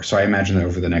ask for. So I imagine that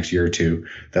over the next year or two,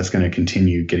 that's going to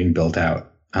continue getting built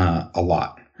out a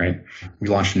lot, right? We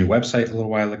launched a new website a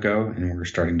little while ago, and we're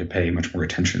starting to pay much more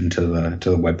attention to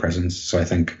the web presence. So I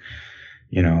think,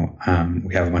 we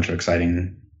have a bunch of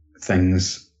exciting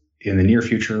things in the near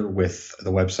future with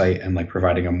the website and like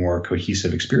providing a more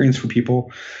cohesive experience for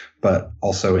people. But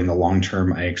also in the long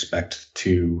term, I expect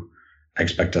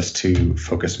us to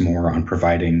focus more on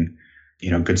providing,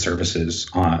 good services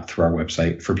through our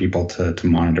website for people to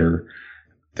monitor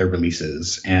their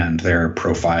releases and their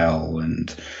profile.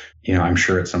 And, I'm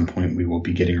sure at some point we will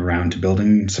be getting around to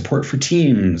building support for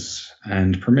teams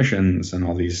and permissions and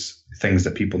all these things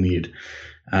that people need.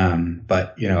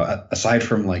 But, aside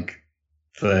from like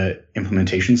the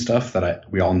implementation stuff that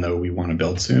we all know we want to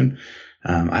build soon,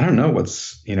 I don't know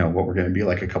what we're going to be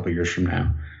like a couple of years from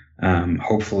now.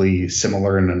 Hopefully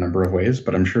similar in a number of ways,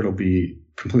 but I'm sure it'll be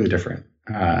completely different.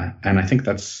 And I think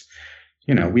that's,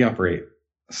 we operate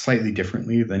slightly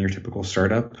differently than your typical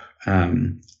startup.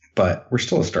 But we're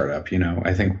still a startup.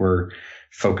 I think we're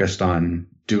focused on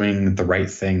doing the right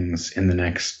things in the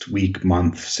next week,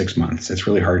 month, 6 months. It's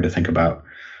really hard to think about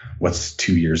what's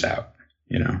 2 years out.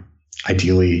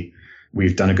 Ideally,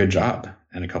 we've done a good job.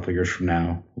 And a couple of years from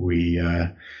now, we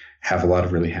have a lot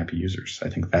of really happy users. I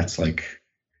think that's like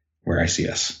where I see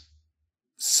us.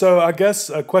 So I guess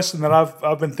a question that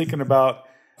I've been thinking about,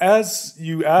 as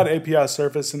you add API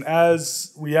surface and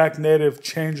as React Native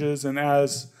changes and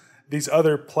as these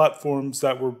other platforms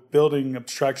that we're building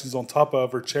abstractions on top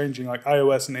of are changing, like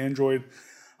iOS and Android,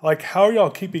 like how are y'all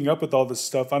keeping up with all this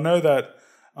stuff? I know that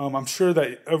I'm sure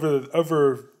that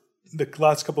over the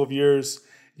last couple of years,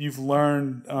 you've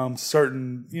learned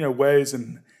certain ways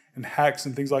and hacks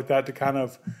and things like that to kind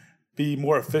of be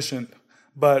more efficient.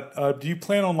 But do you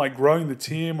plan on like growing the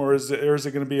team, or is it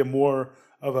going to be a more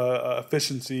of a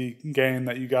efficiency gain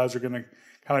that you guys are going to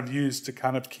kind of use to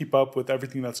kind of keep up with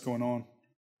everything that's going on?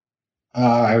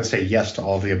 I would say yes to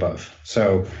all of the above.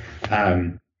 So,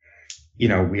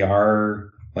 we are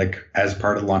like, as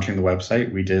part of launching the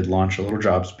website, we did launch a little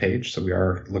jobs page. So we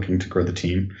are looking to grow the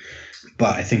team,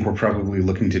 but I think we're probably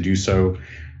looking to do so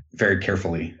very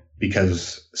carefully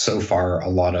because so far a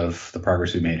lot of the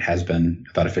progress we made has been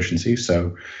about efficiency.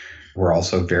 So we're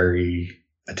also very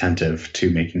attentive to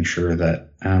making sure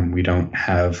that we don't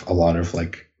have a lot of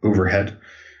like overhead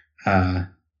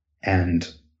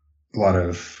and a lot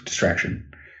of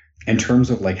distraction. In terms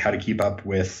of like how to keep up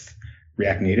with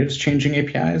React Native's changing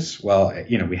APIs, well,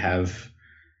 we have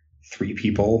 3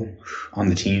 people on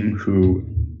the team who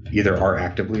either are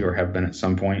actively or have been at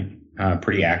some point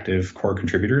pretty active core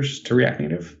contributors to React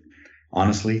Native.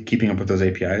 Honestly, keeping up with those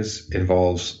APIs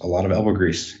involves a lot of elbow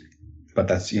grease, but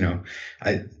that's,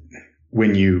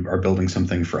 when you are building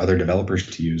something for other developers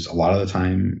to use, a lot of the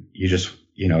time you just,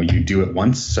 you do it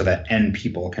once so that N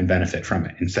people can benefit from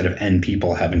it instead of N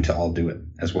people having to all do it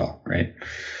as well, right?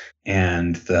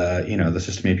 And the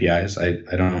system APIs, I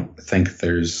don't think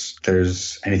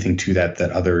there's anything to that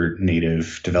other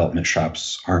native development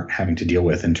shops aren't having to deal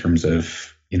with in terms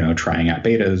of, trying out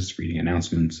betas, reading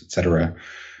announcements, etc.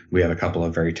 We have a couple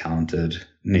of very talented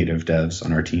native devs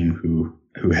on our team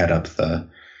who head up the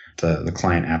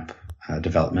client app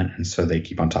development, and so they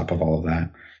keep on top of all of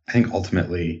that. I think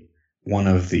ultimately one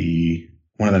of the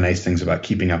nice things about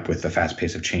keeping up with the fast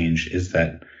pace of change is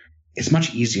that it's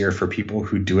much easier for people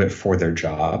who do it for their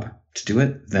job to do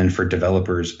it than for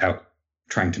developers out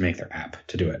trying to make their app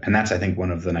to do it. And that's, I think, one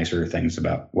of the nicer things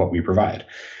about what we provide.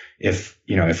 If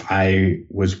I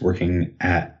was working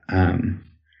at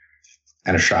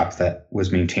a shop that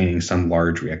was maintaining some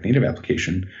large React Native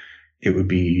application, it would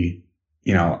be,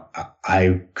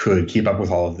 I could keep up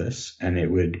with all of this and it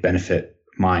would benefit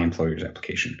my employer's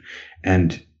application.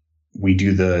 And we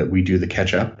do the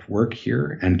catch up work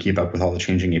here and keep up with all the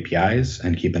changing APIs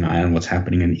and keep an eye on what's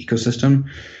happening in the ecosystem.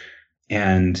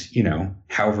 And,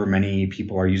 however many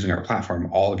people are using our platform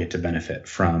all get to benefit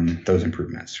from those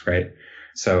improvements, right?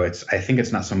 So I think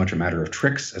it's not so much a matter of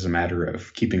tricks as a matter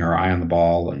of keeping our eye on the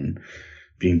ball and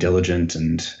being diligent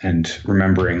and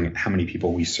remembering how many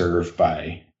people we serve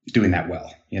by doing that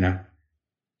well,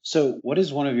 So, what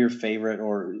is one of your favorite,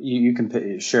 or you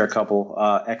can share a couple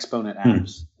Exponent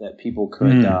apps that people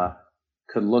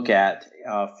could look at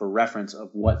for reference of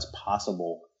what's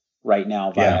possible right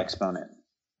now via Exponent?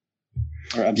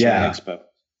 Or I'm sorry, Expo.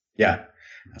 Yeah.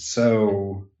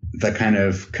 So the kind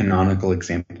of canonical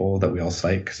example that we all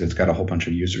cite, because it's got a whole bunch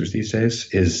of users these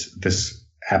days, is this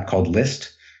app called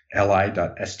List,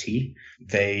 li.st.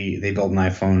 They built an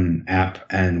iPhone app,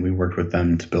 and we worked with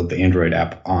them to build the Android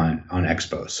app on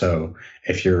Expo. So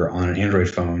if you're on an Android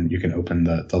phone, you can open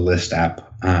the List app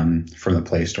from the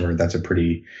Play Store. That's a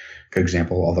pretty good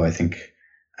example, although I think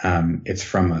it's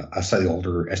from a slightly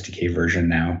older SDK version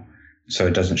now, so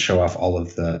it doesn't show off all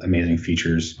of the amazing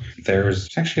features. There's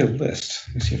actually a list.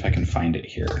 Let me see if I can find it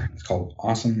here. It's called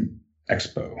Awesome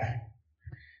Expo.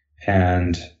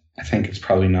 And I think it's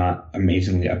probably not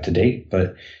amazingly up to date,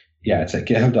 but yeah, it's at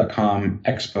github.com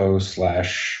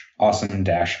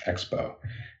expo/awesome-expo.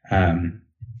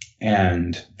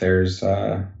 And there's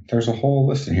a whole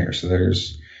list in here. So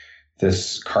there's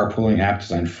this carpooling app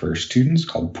designed for students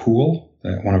called Pool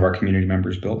that one of our community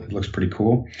members built. It looks pretty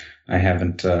cool. I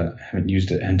haven't used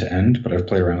it end to end, but I've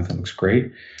played around with it. It looks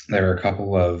great. There are a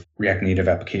couple of React Native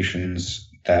applications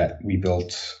that we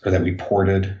built or that we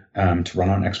ported to run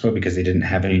on Expo because they didn't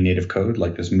have any native code,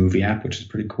 like this movie app, which is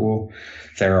pretty cool.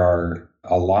 There are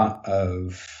a lot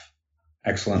of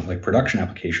excellent like production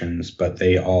applications, but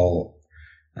they all,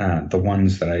 the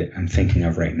ones that I'm thinking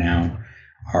of right now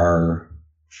are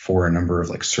for a number of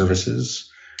like services.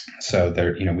 So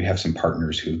there, we have some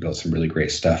partners who built some really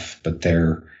great stuff, but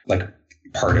they're like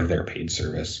part of their paid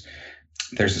service.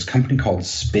 There's this company called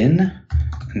Spin,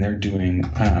 and they're doing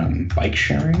bike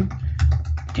sharing,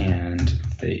 and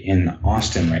they in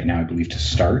Austin right now, I believe, to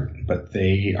start. But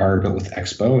they are built with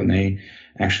Expo, and they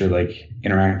actually like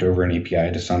interact over an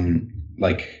API to some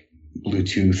like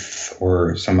Bluetooth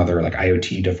or some other like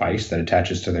IoT device that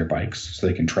attaches to their bikes, so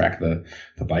they can track the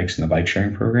bikes in the bike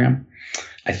sharing program.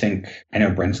 I know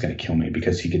Brent's going to kill me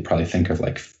because he could probably think of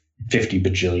like 50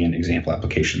 bajillion example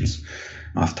applications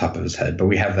off the top of his head, but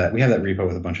we have that repo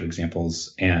with a bunch of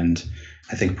examples, and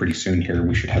I think pretty soon here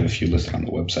we should have a few listed on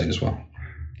the website as well.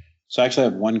 So I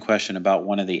actually have one question about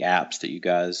one of the apps that you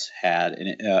guys had,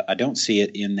 and I don't see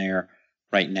it in there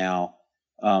right now,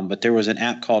 but there was an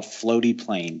app called Floaty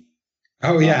Plane.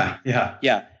 Oh yeah, yeah.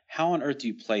 Yeah. How on earth do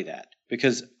you play that?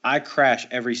 Because I crash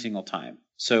every single time.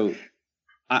 So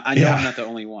I know I'm not the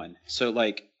only one. So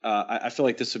like, I feel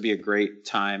like this would be a great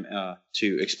time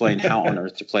to explain how on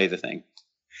earth to play the thing.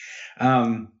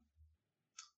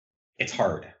 It's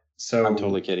hard. So I'm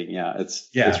totally kidding. Yeah, it's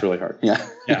really hard. Yeah.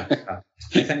 Yeah.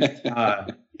 I think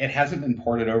it hasn't been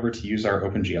ported over to use our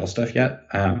OpenGL stuff yet.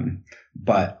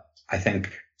 But I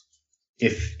think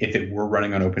if it were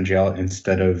running on OpenGL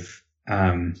instead of,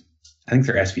 I think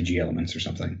they're SVG elements or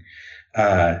something,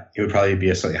 it would probably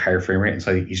be a slightly higher frame rate and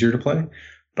slightly easier to play.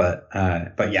 But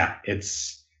yeah,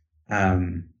 it's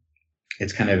kind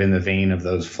of in the vein of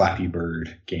those Flappy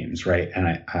Bird games, right? And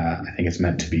I think it's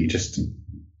meant to be just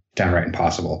downright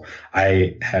impossible.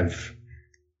 I've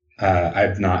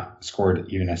not scored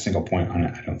even a single point on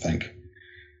it, I don't think.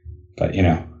 But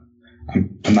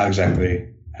I'm not exactly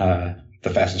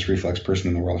the fastest reflex person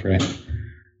in the world, right?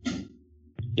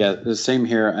 Yeah, the same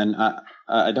here, and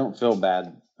I don't feel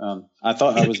bad. I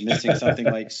thought I was missing something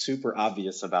like super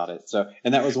obvious about it.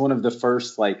 And that was one of the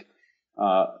first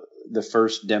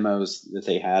demos that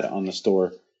they had on the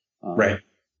store. Right.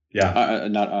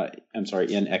 Yeah. I'm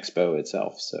sorry, in Expo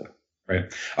itself. So.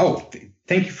 Right. Oh,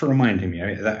 thank you for reminding me.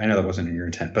 I know that wasn't in your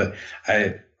intent, but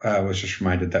I was just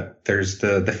reminded that there's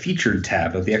the featured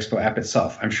tab of the Expo app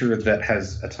itself. I'm sure that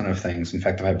has a ton of things. In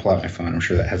fact, if I pull out my phone, I'm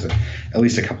sure that has at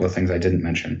least a couple of things I didn't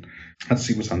mention. Let's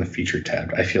see what's on the featured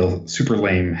tab. I feel super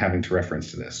lame having to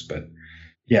reference to this, but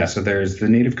yeah, so there's the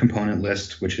native component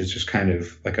list, which is just kind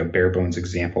of like a bare bones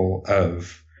example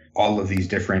of all of these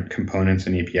different components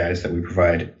and APIs that we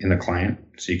provide in the client.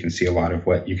 So you can see a lot of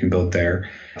what you can build there.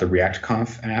 The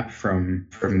ReactConf app from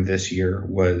this year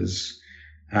was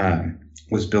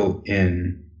built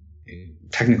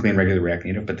technically in regular React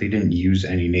Native, but they didn't use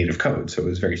any native code. So it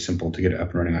was very simple to get it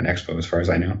up and running on Expo as far as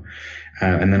I know.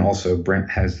 And then also Brent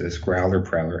has this Growler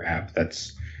Prowler app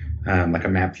that's like a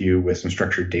map view with some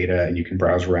structured data, and you can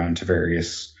browse around to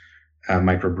various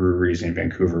microbreweries in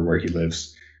Vancouver where he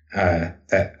lives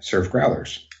that serve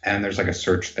growlers. And there's like a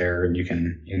search there, and you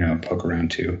can, poke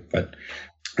around too. But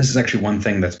this is actually one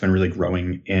thing that's been really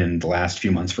growing in the last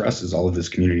few months for us, is all of this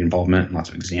community involvement and lots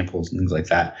of examples and things like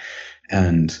that.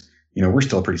 And, we're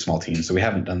still a pretty small team, so we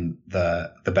haven't done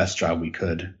the best job we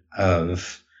could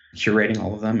of curating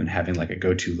all of them and having like a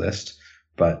go-to list.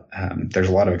 But there's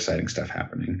a lot of exciting stuff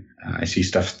happening. I see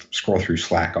stuff scroll through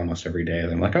Slack almost every day.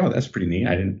 And I'm like, oh, that's pretty neat.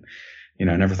 I didn't,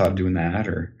 I never thought of doing that.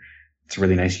 Or it's a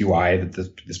really nice UI that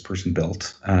this person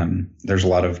built. There's a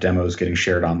lot of demos getting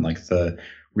shared on like the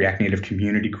React Native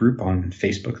community group on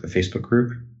Facebook, the Facebook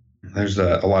group. There's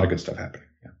a lot of good stuff happening.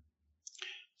 Yeah.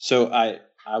 So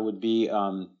I would be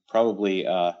probably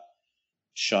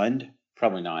shunned,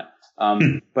 probably not.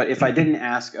 But if I didn't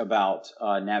ask about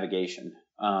navigation,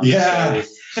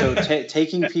 so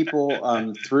taking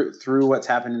people through what's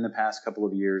happened in the past couple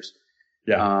of years,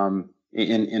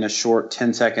 in a short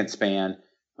 10-second span,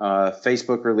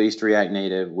 Facebook released React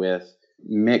Native with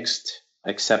mixed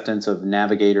acceptance of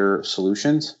Navigator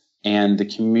solutions, and the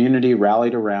community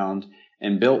rallied around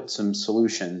and built some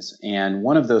solutions. And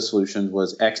one of those solutions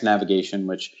was X Navigation,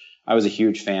 which I was a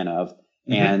huge fan of.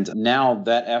 Mm-hmm. And now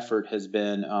that effort has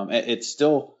been, it's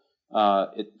still,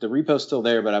 the repo's still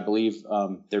there, but I believe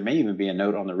there may even be a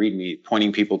note on the README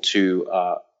pointing people to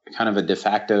kind of a de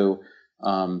facto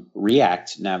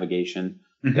React navigation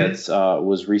that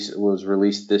was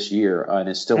released this year and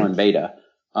is still in beta.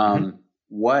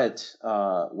 What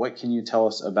can you tell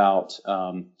us about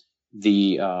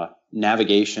the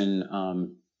navigation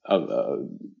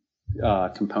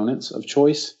of components of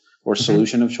choice or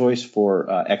solution of choice for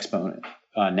Exponent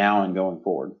now and going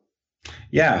forward?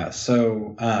 Yeah,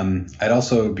 so I'd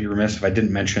also be remiss if I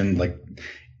didn't mention, like,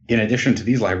 in addition to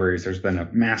these libraries, there's been a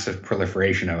massive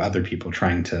proliferation of other people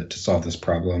trying to solve this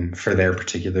problem for their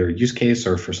particular use case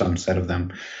or for some set of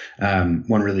them.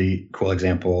 One really cool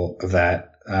example of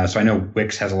that, so I know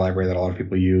Wix has a library that a lot of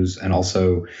people use, and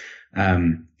also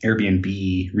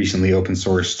Airbnb recently open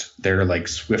sourced their like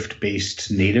Swift-based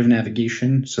native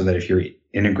navigation, so that if you're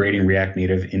integrating React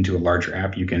Native into a larger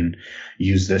app, you can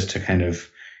use this to kind of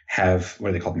have, what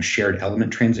do they call them, shared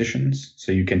element transitions.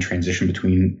 So you can transition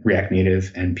between React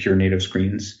Native and pure native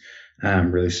screens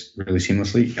really, really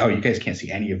seamlessly. Oh, you guys can't see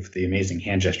any of the amazing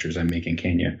hand gestures I'm making,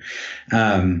 can you?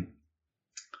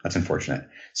 That's unfortunate.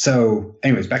 So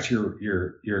anyways, back to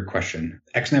your question.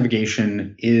 X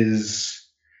Navigation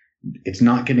it's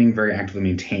not getting very actively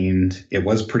maintained. It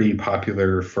was pretty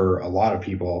popular for a lot of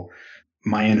people.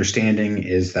 My understanding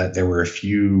is that there were a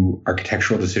few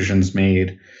architectural decisions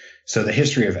made. So the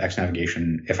history of X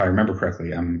Navigation, if I remember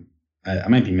correctly, I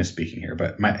might be misspeaking here,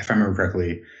 but if I remember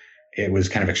correctly, it was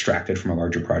kind of extracted from a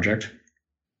larger project.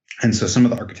 And so some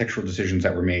of the architectural decisions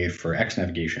that were made for X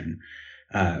Navigation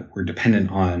were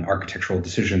dependent on architectural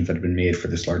decisions that had been made for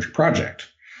this larger project.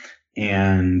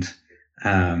 And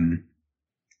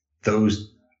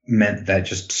those meant that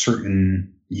just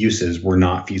certain uses were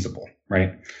not feasible,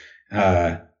 right?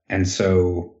 And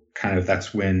so kind of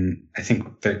that's when I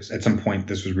think that at some point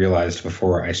this was realized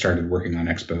before I started working on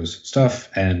Expo's stuff,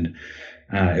 and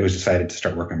it was decided to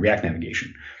start working on React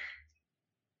Navigation.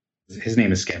 His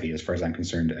name is Skevy, as far as I'm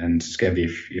concerned. And Skevy,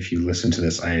 if you listen to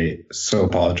this, I so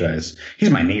apologize. He's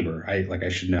my neighbor. I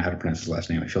should know how to pronounce his last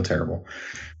name. I feel terrible.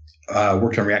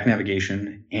 Worked on React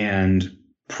Navigation and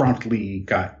promptly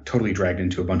got totally dragged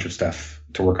into a bunch of stuff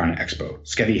to work on Expo.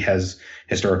 Skevy has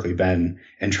historically been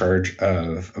in charge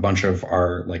of a bunch of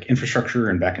our like infrastructure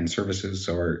and backend services,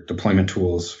 so our deployment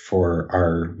tools for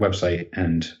our website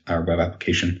and our web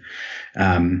application,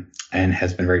 and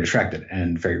has been very distracted.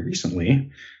 And very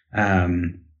recently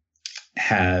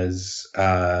has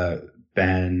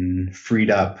been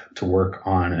freed up to work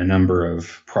on a number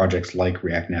of projects like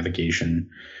React Navigation.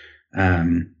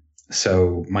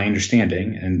 So my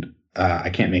understanding, and I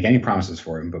can't make any promises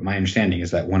for him, but my understanding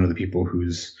is that one of the people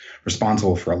who's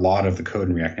responsible for a lot of the code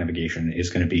in React Navigation is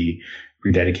going to be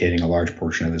rededicating a large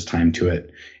portion of his time to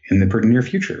it in the pretty near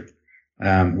future,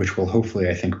 which will hopefully,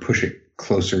 I think, push it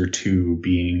closer to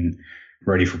being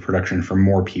ready for production for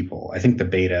more people. I think the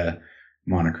beta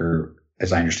moniker,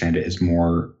 as I understand it, is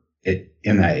more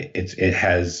in that it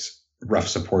has rough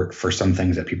support for some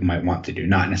things that people might want to do,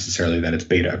 not necessarily that it's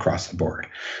beta across the board.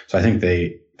 So I think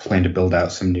they plan to build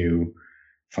out some new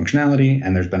functionality,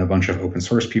 and there's been a bunch of open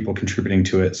source people contributing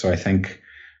to it. So I think,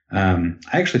 I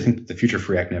actually think that the future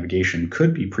for React Navigation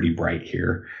could be pretty bright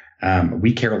here.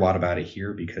 We care a lot about it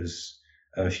here because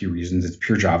of a few reasons. It's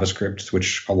pure JavaScript,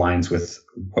 which aligns with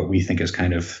what we think is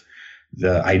kind of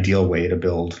the ideal way to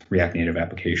build React Native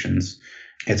applications.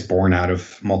 It's born out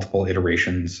of multiple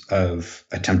iterations of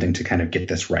attempting to kind of get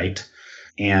this right.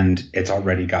 And it's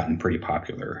already gotten pretty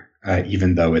popular,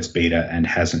 even though it's beta and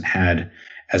hasn't had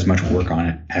as much work on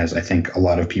it as I think a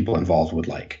lot of people involved would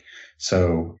like.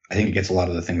 So I think it gets a lot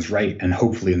of the things right. And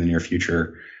hopefully in the near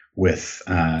future with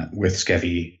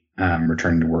Skevy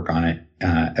returning to work on it,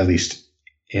 at least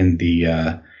in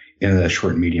the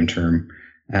short and medium term,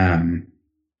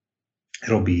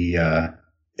 it'll be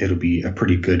it'll be a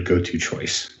pretty good go-to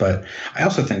choice. But I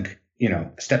also think,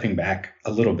 stepping back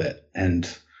a little bit, and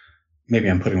maybe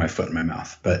I'm putting my foot in my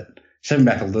mouth, but stepping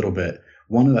back a little bit,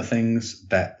 one of the things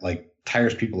that like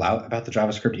tires people out about the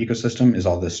JavaScript ecosystem is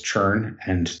all this churn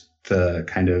and the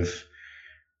kind of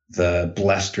the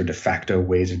blessed or de facto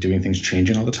ways of doing things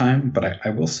changing all the time. But I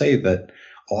will say that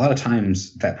a lot of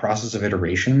times that process of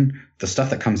iteration, the stuff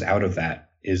that comes out of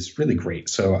that is really great.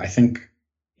 So I think,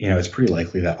 it's pretty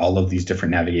likely that all of these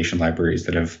different navigation libraries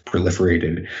that have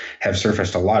proliferated have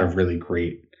surfaced a lot of really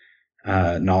great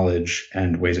knowledge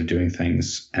and ways of doing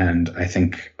things. And I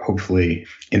think hopefully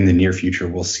in the near future,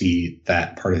 we'll see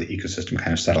that part of the ecosystem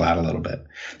kind of settle out a little bit.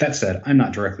 That said, I'm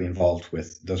not directly involved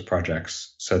with those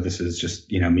projects. So this is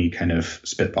just, me kind of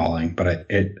spitballing, but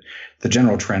the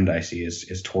general trend I see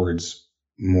is towards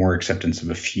more acceptance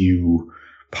of a few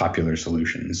popular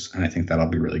solutions. And I think that'll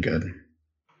be really good.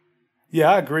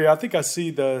 Yeah, I agree. I think I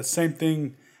see the same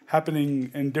thing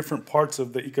happening in different parts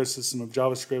of the ecosystem of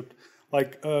JavaScript.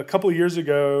 Like a couple of years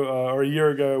ago or a year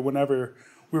ago, whenever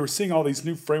we were seeing all these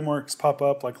new frameworks pop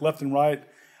up like left and right.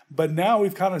 But now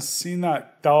we've kind of seen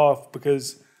that die off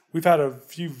because we've had a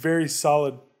few very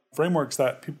solid frameworks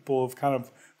that people have kind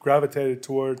of gravitated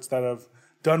towards that have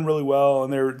done really well,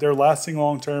 and they're lasting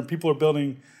long term. People are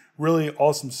building really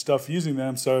awesome stuff using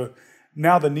them. So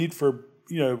now the need for,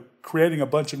 creating a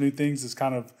bunch of new things is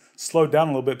kind of slowed down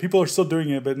a little bit. People are still doing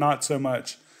it, but not so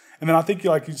much. And then I think,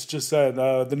 like you just said,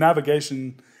 the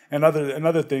navigation and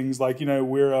other things, like, we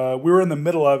were in the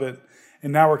middle of it,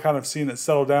 and now we're kind of seeing it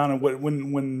settle down. And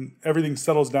when everything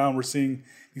settles down, we're seeing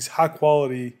these high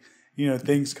quality,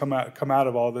 things come out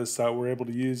of all this that we're able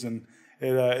to use. And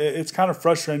it's kind of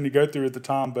frustrating to go through at the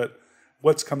time, but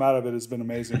what's come out of it has been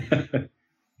amazing.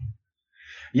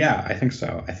 Yeah, I think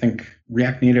so. I think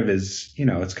React Native is,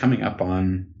 it's coming up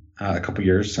on a couple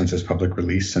years since its public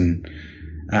release, and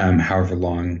however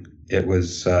long it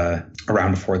was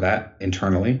around before that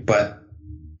internally. But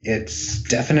it's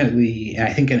definitely, and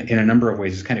I think in a number of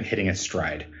ways, it's kind of hitting its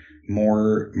stride.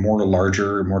 More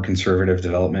larger, more conservative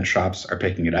development shops are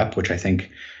picking it up, which I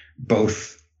think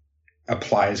both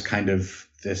applies kind of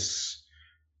this,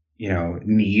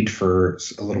 need for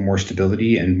a little more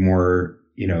stability and more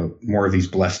of these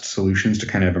blessed solutions to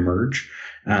kind of emerge.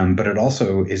 But it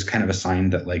also is kind of a sign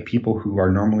that like people who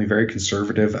are normally very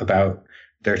conservative about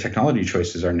their technology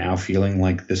choices are now feeling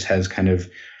like this has kind of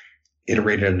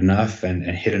iterated enough and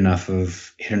hit enough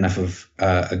of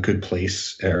a good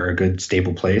place or a good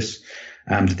stable place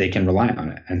that they can rely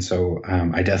on it. And so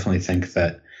I definitely think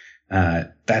that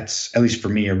that's, at least for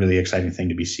me, a really exciting thing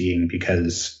to be seeing,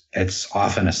 because it's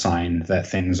often a sign that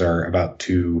things are about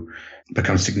to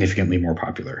become significantly more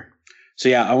popular. So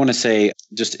yeah, I want to say,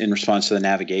 just in response to the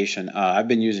navigation, I've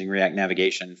been using React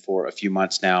Navigation for a few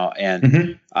months now,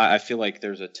 and I feel like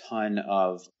there's a ton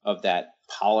of that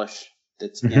polish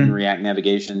that's in React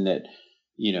Navigation that,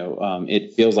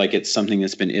 it feels like it's something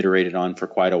that's been iterated on for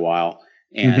quite a while,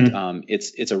 and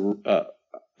it's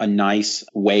a nice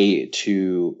way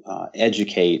to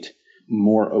educate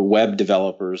more web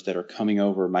developers that are coming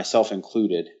over, myself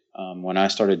included. When I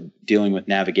started dealing with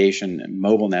navigation,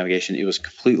 mobile navigation, it was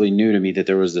completely new to me that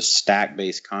there was this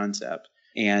stack-based concept.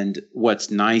 And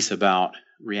what's nice about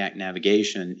React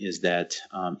Navigation is that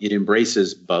it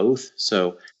embraces both.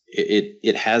 So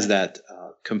it has that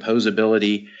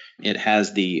composability. It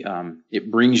has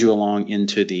it brings you along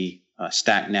into the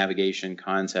stack navigation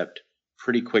concept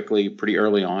pretty quickly, pretty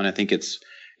early on. I think it's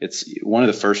one of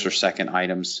the first or second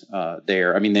items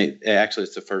there. I mean,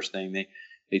 it's the first thing. They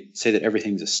say that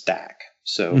everything's a stack.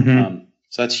 So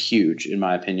so that's huge in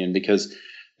my opinion, because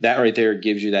that right there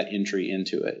gives you that entry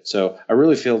into it. So I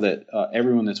really feel that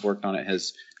everyone that's worked on it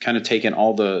has kind of taken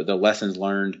all the lessons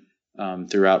learned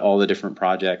throughout all the different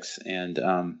projects and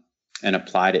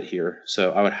applied it here.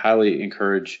 So I would highly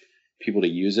encourage people to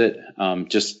use it.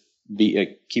 Just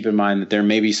keep in mind that there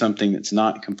may be something that's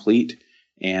not complete,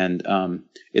 and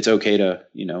it's okay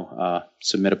to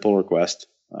submit a pull request.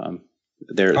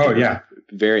 They're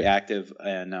very active,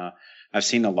 and I've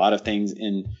seen a lot of things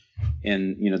in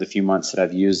the few months that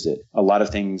I've used it. A lot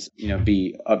of things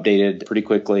be updated pretty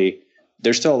quickly.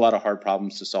 There's still a lot of hard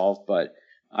problems to solve, but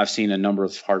I've seen a number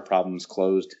of hard problems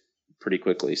closed pretty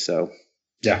quickly. So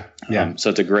yeah.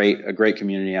 So it's a great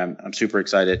community. I'm super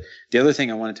excited. The other thing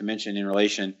I wanted to mention in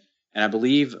relation, and I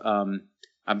believe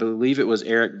it was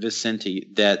Eric Vicente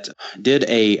that did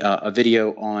a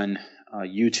video on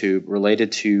YouTube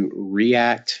related to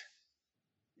React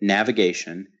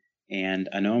Navigation, and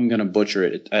I know I'm going to butcher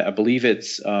it. I believe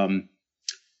it's talking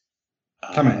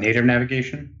about native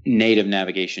navigation. Native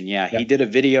navigation, yeah. He did a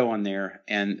video on there,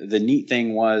 and the neat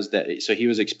thing was that he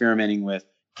was experimenting with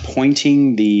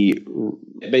pointing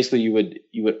basically you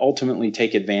would ultimately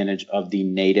take advantage of the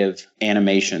native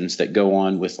animations that go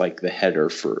on with like the header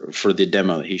for the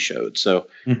demo that he showed. So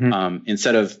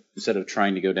instead of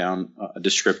trying to go down a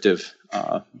descriptive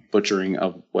butchering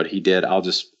of what he did, I'll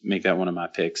just make that one of my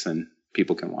picks and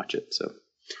people can watch it. So,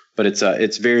 but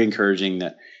it's very encouraging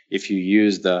that if you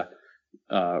use the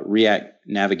React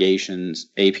Navigation's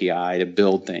API to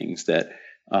build things, that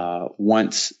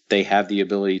once they have the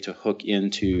ability to hook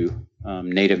into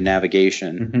native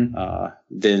navigation,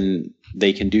 then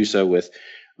they can do so with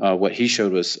what he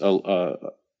showed was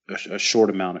a short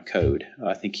amount of code.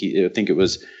 I think it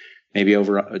was maybe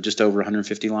just over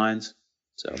 150 lines.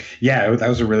 So yeah, it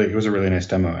was a really nice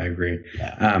demo. I agree.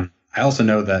 Yeah. I also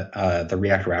know that the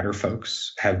React Router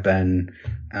folks have been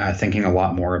thinking a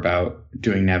lot more about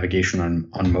doing navigation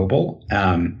on mobile,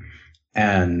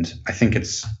 and I think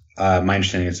it's my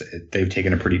understanding is they've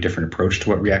taken a pretty different approach to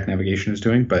what React Navigation is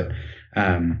doing. But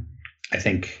I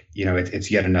think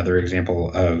it's yet another example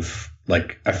of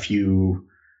like a few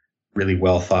really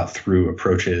well thought through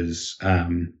approaches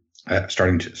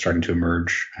starting to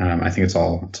emerge. I think it's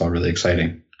all really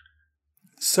exciting.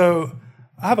 So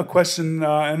I have a question,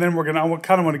 and then I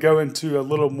kind of want to go into a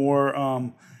little more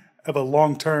of a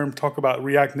long-term talk about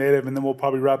React Native, and then we'll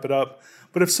probably wrap it up.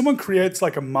 But if someone creates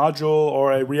like a module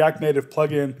or a React Native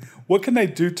plugin, what can they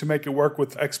do to make it work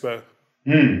with Expo?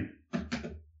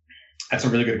 That's a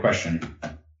really good question.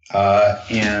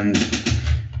 And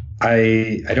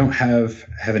I don't have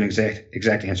an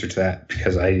exact answer to that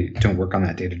because I don't work on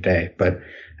that day to day. But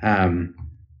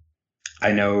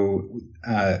I know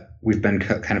we've been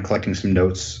kind of collecting some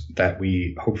notes that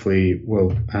we hopefully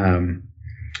will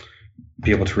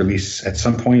be able to release at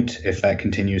some point if that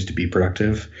continues to be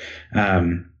productive.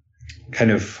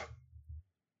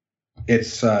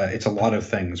 It's a lot of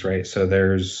things, right? So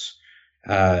there's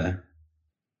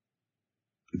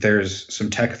some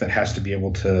tech that has to be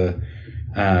able to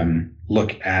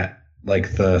look at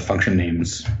like the function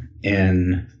names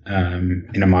in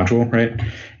a module, right?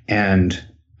 And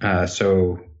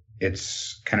so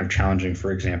it's kind of challenging,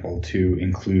 for example, to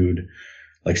include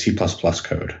like C++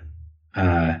 code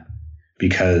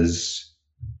because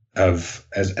of,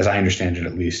 as I understand it,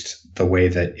 at least the way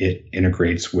that it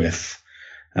integrates with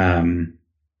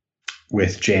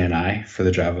JNI for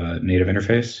the Java native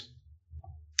interface.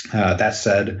 That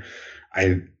said,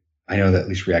 I know that at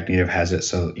least React Native has it,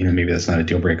 so maybe that's not a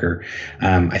deal breaker.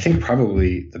 I think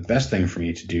probably the best thing for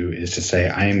me to do is to say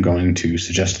I am going to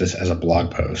suggest this as a blog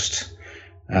post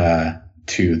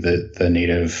to the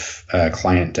native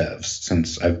client devs,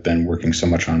 since I've been working so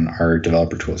much on our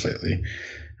developer tools lately.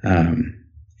 And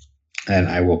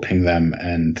I will ping them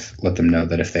and let them know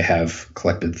that if they have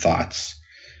collected thoughts,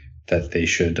 that they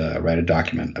should write a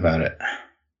document about it.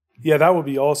 Yeah, that would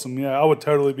be awesome. Yeah, I would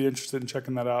totally be interested in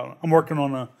checking that out. I'm working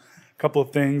on a couple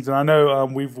of things, and I know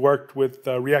we've worked with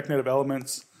React Native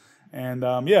Elements, and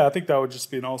I think that would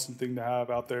just be an awesome thing to have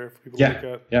out there for people to look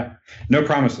at. Yeah, no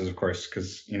promises, of course,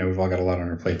 because we've all got a lot on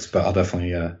our plates, but I'll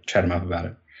definitely chat them up about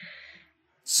it.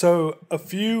 So a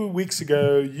few weeks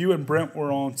ago, you and Brent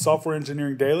were on Software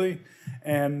Engineering Daily,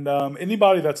 and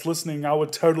anybody that's listening, I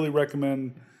would totally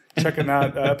recommend checking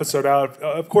that episode out.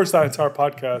 Of course, that entire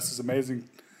podcast is amazing,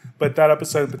 but that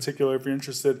episode in particular, if you're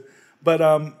interested. But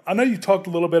I know you talked a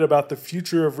little bit about the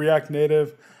future of React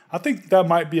Native. I think that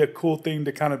might be a cool thing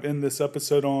to kind of end this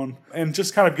episode on, and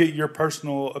just kind of get your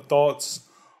personal thoughts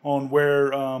on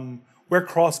where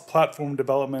cross-platform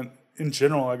development in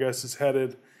general, I guess, is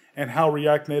headed, and how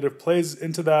React Native plays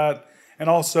into that, and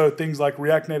also things like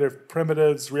React Native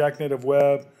primitives, React Native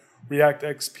Web, React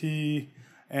XP,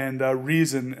 and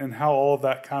Reason, and how all of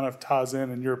that kind of ties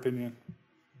in your opinion.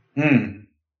 I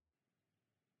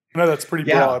know that's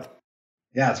pretty broad.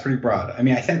 Yeah, it's pretty broad. I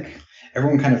mean, I think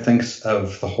everyone kind of thinks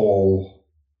of the whole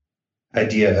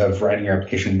idea of writing your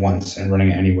application once and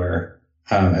running it anywhere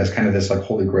as kind of this like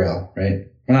holy grail, right?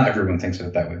 Well, not everyone thinks of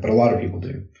it that way, but a lot of people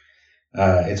do.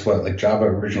 It's what like Java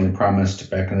originally promised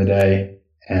back in the day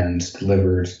and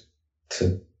delivered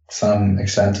to some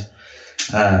extent.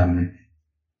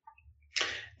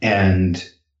 And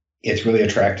it's really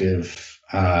attractive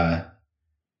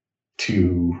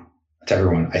to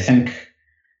everyone. I think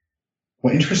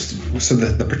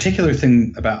the particular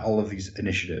thing about all of these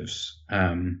initiatives,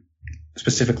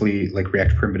 specifically like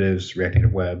React Primitives, React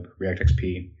Native Web, React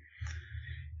XP,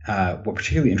 what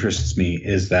particularly interests me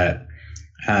is that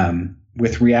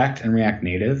with React and React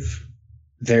Native,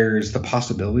 there's the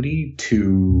possibility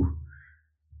to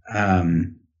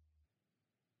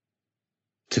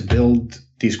build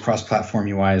these cross-platform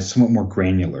UIs somewhat more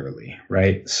granularly,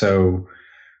 right? So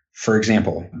for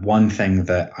example, one thing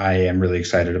that I am really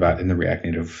excited about in the React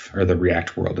Native or the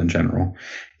React world in general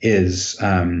is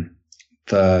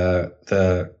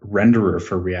the renderer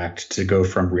for React to go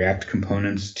from React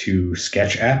components to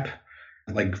Sketch app,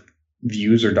 like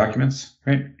views or documents,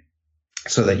 right?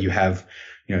 So that you have,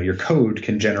 your code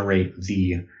can generate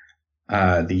the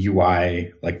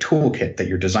UI like toolkit that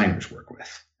your designers work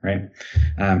with, right?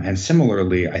 And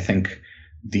similarly, I think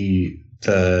the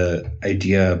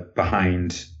idea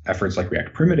behind efforts like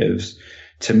React Primitives,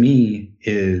 to me,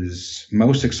 is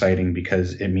most exciting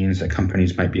because it means that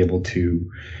companies might be able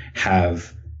to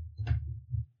have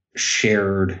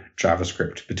shared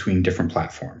JavaScript between different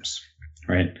platforms,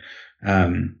 right?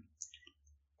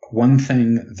 One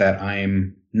thing that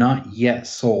I'm not yet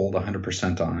sold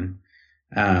 100% on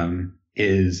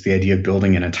is the idea of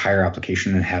building an entire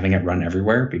application and having it run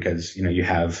everywhere, because you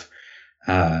have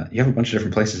a bunch of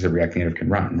different places that React Native can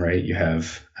run, right? You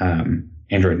have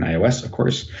Android and iOS, of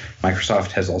course.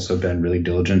 Microsoft has also been really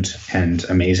diligent and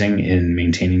amazing in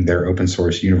maintaining their open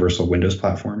source universal Windows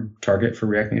platform target for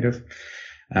React Native.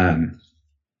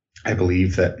 I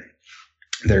believe that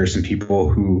there are some people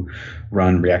who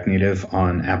run React Native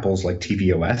on Apple's like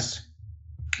tvOS,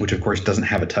 which of course doesn't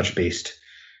have a touch-based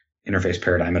interface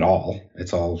paradigm at all.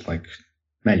 It's all like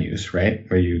menus, right?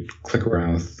 Where you click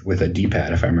around with a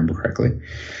D-pad, if I remember correctly.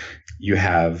 You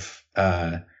have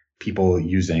people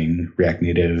using React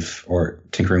Native or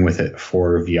tinkering with it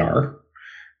for VR.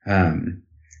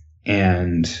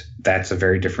 And that's a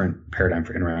very different paradigm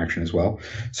for interaction as well.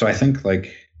 So I think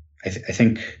I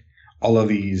think all of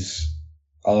these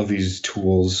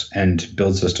tools and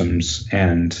build systems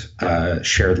and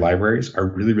shared libraries are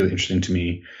really, really interesting to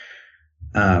me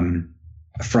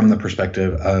from the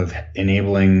perspective of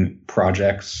enabling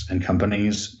projects and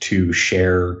companies to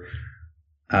share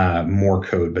more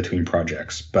code between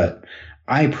projects. But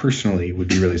I personally would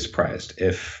be really surprised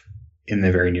if in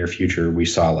the very near future we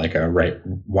saw like a write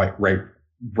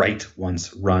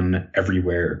once, run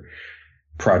everywhere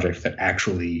project that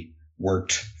actually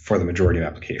worked for the majority of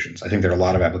applications. I think there are a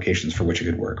lot of applications for which it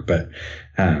could work, but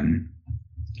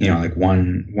like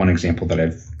one example that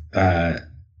I've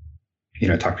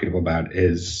talked to people about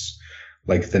is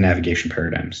like the navigation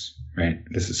paradigms, right?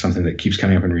 This is something that keeps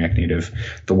coming up in React Native.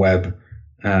 The web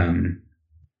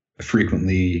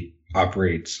frequently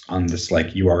operates on this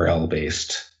like URL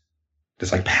based,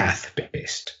 this like path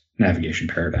based navigation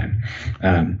paradigm.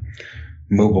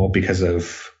 Mobile, because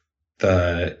of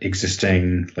the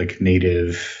existing like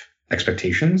native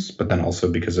expectations, but then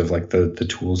also because of like the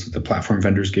tools that the platform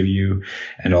vendors give you,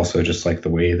 and also just like the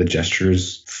way the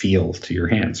gestures feel to your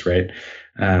hands, right?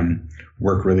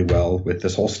 Work really well with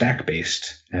this whole stack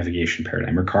based navigation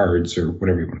paradigm or cards or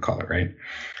whatever you want to call it, right?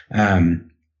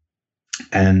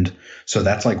 And so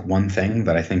that's like one thing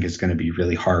that I think is going to be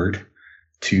really hard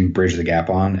to bridge the gap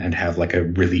on and have like a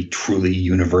really truly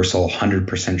universal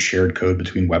 100% shared code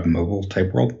between web and mobile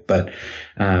type world. But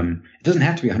it doesn't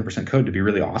have to be 100% code to be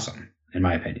really awesome, in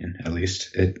my opinion. At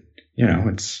least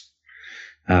it's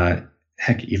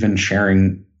heck, even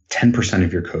sharing 10%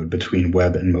 of your code between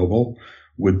web and mobile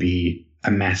would be a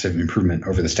massive improvement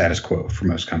over the status quo for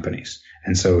most companies.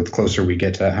 And so the closer we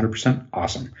get to 100%,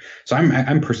 awesome. So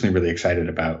I'm personally really excited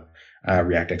about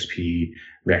React XP,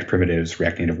 React Primitives,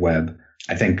 React Native Web.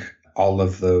 I think all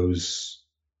of those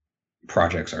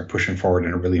projects are pushing forward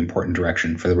in a really important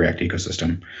direction for the React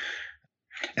ecosystem.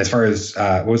 As far as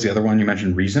what was the other one you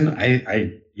mentioned? Reason.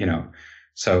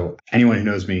 So anyone who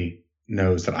knows me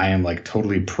knows that I am like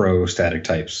totally pro static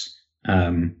types.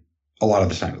 A lot of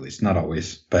the time, at least, not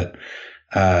always, but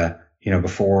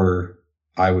before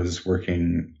I was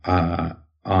working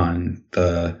on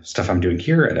the stuff I'm doing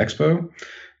here at Expo,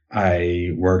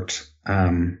 I worked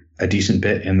a decent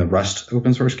bit in the Rust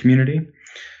open source community.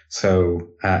 So,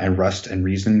 and Rust and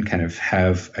Reason kind of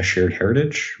have a shared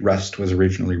heritage. Rust was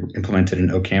originally implemented in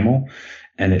OCaml,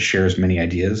 and it shares many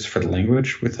ideas for the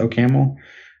language with OCaml.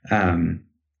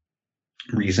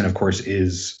 Reason, of course,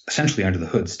 is essentially under the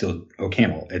hood still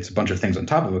OCaml. It's a bunch of things on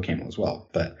top of OCaml as well.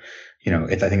 But,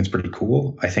 I think it's pretty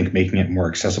cool. I think making it more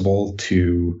accessible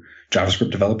to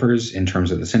JavaScript developers in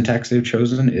terms of the syntax they've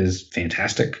chosen is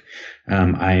fantastic.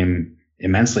 I am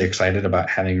immensely excited about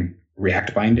having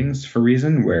React bindings for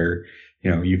Reason, where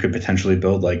you could potentially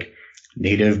build like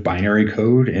native binary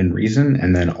code in Reason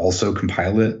and then also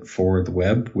compile it for the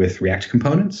web with React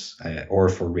components, or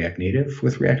for React Native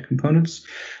with React components.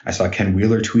 I saw Ken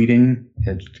Wheeler tweeting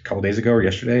a couple days ago or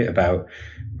yesterday about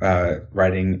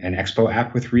writing an Expo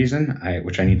app with Reason,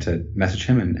 which I need to message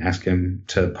him and ask him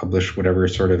to publish whatever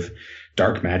sort of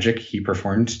dark magic he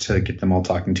performed to get them all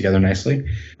talking together nicely.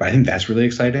 But I think that's really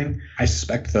exciting. I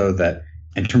suspect, though, that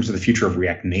in terms of the future of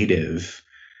React Native,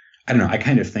 I don't know. I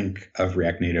kind of think of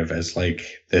React Native as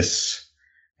like this,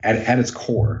 at its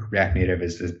core, React Native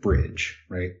is this bridge,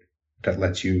 right? That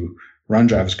lets you run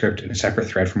JavaScript in a separate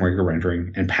thread from where you're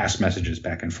rendering and pass messages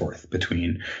back and forth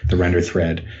between the render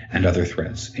thread and other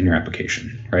threads in your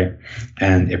application, right?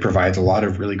 And it provides a lot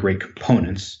of really great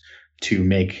components to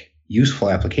make useful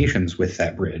applications with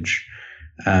that bridge.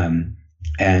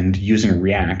 And using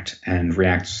React and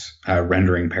React's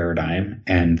rendering paradigm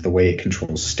and the way it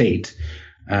controls state,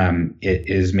 it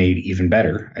is made even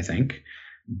better, I think.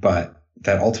 But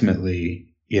that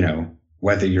ultimately,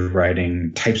 whether you're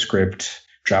writing TypeScript,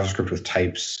 JavaScript with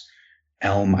types,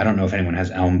 Elm, I don't know if anyone has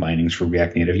Elm bindings for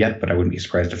React Native yet, but I wouldn't be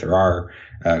surprised if there are.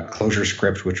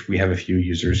 ClojureScript, which we have a few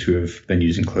users who have been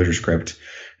using ClojureScript.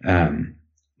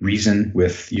 Reason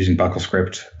with using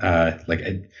BuckleScript,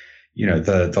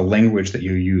 the language that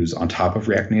you use on top of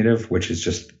React Native, which is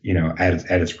just,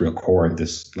 at its real core,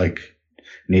 this like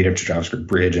native to JavaScript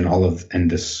bridge and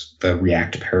the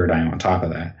React paradigm on top of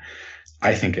that.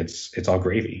 I think it's all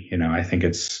gravy. I think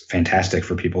it's fantastic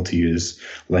for people to use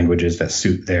languages that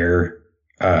suit their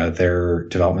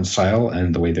development style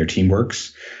and the way their team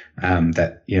works.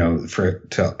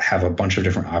 To have a bunch of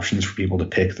different options for people to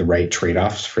pick the right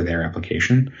trade-offs for their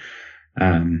application.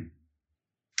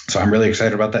 So I'm really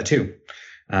excited about that too.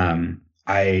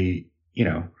 I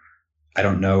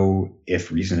don't know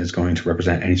if Reason is going to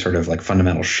represent any sort of like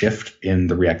fundamental shift in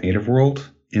the React Native world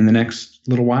in the next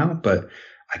little while, but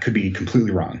I could be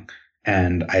completely wrong.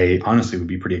 And I honestly would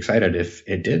be pretty excited if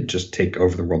it did just take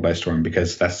over the world by storm,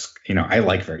 because that's, I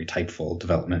like very typeful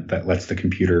development that lets the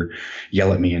computer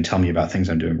yell at me and tell me about things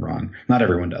I'm doing wrong. Not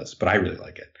everyone does, but I really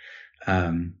like it.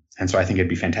 And so I think it'd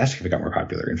be fantastic if it got more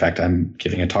popular. In fact, I'm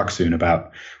giving a talk soon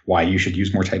about why you should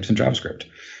use more types in JavaScript.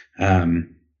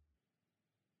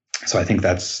 So I think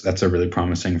that's a really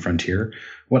promising frontier.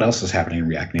 What else is happening in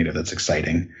React Native that's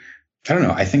exciting? I don't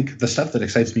know. I think the stuff that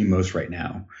excites me most right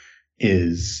now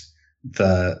is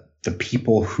the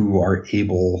people who are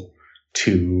able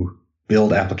to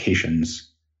build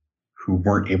applications who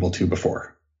weren't able to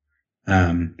before,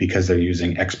 because they're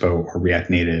using Expo or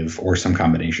React Native or some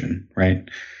combination, right?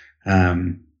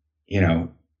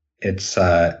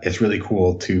 It's really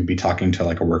cool to be talking to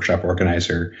like a workshop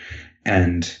organizer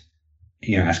and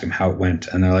ask them how it went,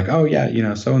 and they're like, oh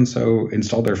yeah, so and so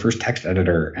installed their first text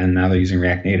editor and now they're using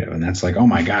React Native, and that's like, oh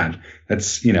my god,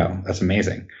 that's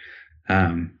amazing.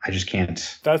 I just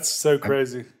can't. That's so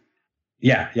crazy.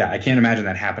 I can't imagine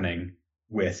that happening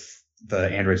with the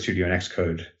Android Studio and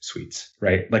Xcode suites,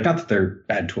 right? Like, not that they're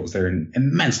bad tools, they're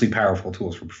immensely powerful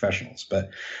tools for professionals,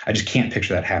 but I just can't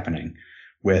picture that happening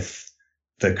with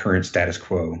the current status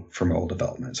quo for mobile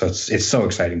development. So it's so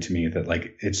exciting to me that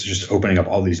like it's just opening up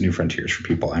all these new frontiers for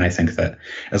people. And I think that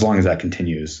as long as that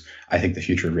continues, I think the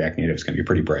future of React Native is going to be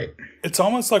pretty bright. It's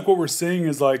almost like what we're seeing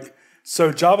is like,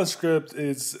 so JavaScript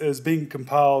is being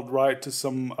compiled right to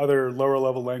some other lower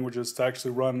level languages to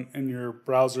actually run in your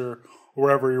browser or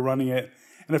wherever you're running it.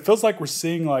 And it feels like we're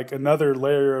seeing like another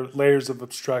layers of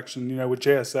abstraction, with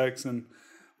JSX and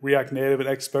React Native and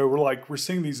Expo. We're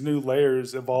seeing these new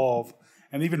layers evolve.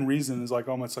 And even Reason is like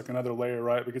almost like another layer,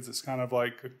 right? Because it's kind of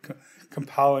like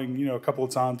compiling, a couple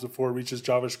of times before it reaches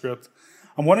JavaScript.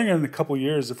 I'm wondering in a couple of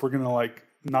years if we're going to like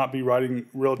not be writing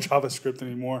real JavaScript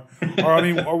anymore.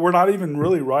 Or we're not even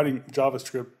really writing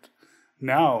JavaScript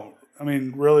now.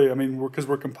 Because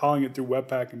we're compiling it through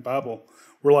Webpack and Babel.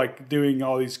 We're like doing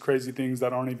all these crazy things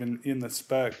that aren't even in the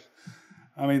spec.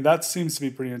 That seems to be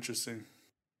pretty interesting.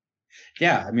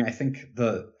 Yeah, I think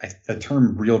the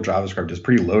term real JavaScript is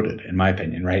pretty loaded, in my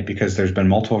opinion, right? Because there's been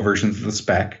multiple versions of the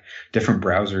spec. Different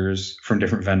browsers from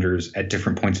different vendors at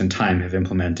different points in time have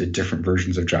implemented different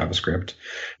versions of JavaScript.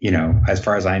 As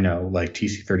far as I know, like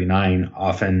TC39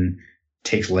 often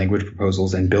takes language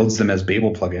proposals and builds them as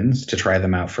Babel plugins to try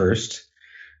them out first.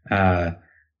 I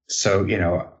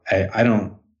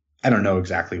don't know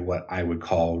exactly what I would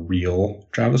call real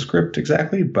JavaScript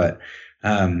exactly, but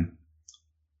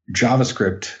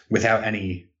JavaScript without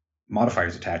any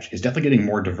modifiers attached is definitely getting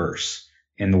more diverse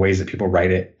in the ways that people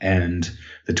write it and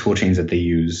the tool chains that they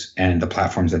use and the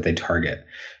platforms that they target.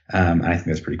 And I think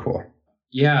that's pretty cool.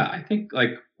 Yeah, I think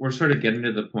like we're sort of getting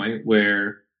to the point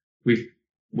where we've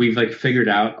like figured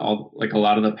out all like a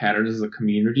lot of the patterns as a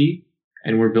community,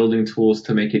 and we're building tools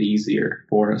to make it easier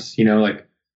for us. I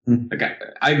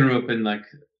grew up in like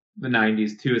the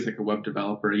 90s too as like a web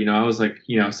developer. I was like,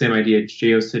 same idea,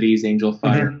 GeoCities,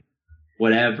 AngelFire,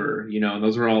 whatever, and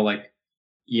those were all like,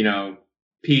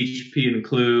 PHP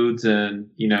includes and,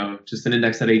 just an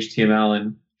index.html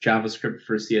and JavaScript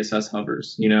for CSS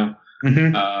hovers,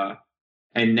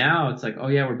 And now it's like, oh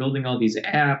yeah, we're building all these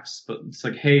apps, but it's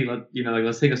like, hey,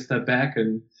 let's take a step back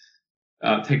and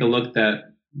take a look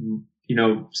that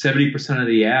 70% of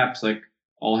the apps like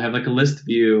all have like a list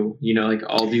view, like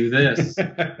I'll do this.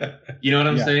 You know what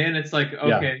I'm saying? It's like,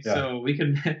 okay, so we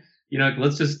can,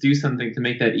 let's just do something to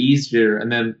make that easier,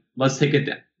 and then let's take it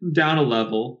down a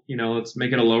level. Let's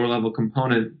make it a lower level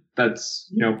component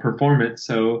that's performant,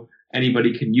 so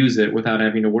anybody can use it without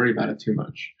having to worry about it too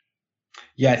much.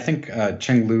 Yeah, I think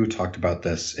Cheng Lu talked about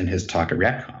this in his talk at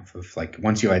ReactConf. Of like,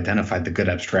 once you identified the good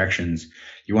abstractions,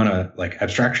 you want to like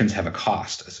abstractions have a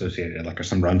cost associated, like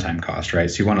some runtime cost,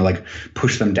 right? So you want to like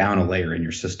push them down a layer in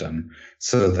your system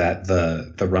so that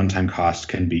the runtime cost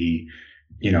can be,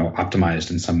 optimized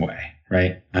in some way,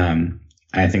 right?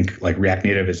 I think like React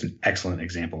Native is an excellent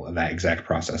example of that exact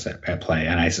process at play,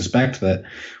 and I suspect that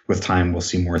with time we'll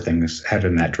see more things head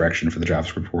in that direction for the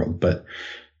JavaScript world, but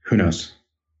who knows?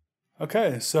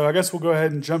 Okay, so I guess we'll go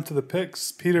ahead and jump to the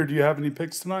picks. Peter, do you have any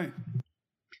picks tonight?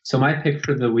 So my pick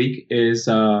for the week is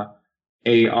a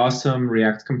awesome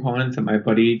React component that my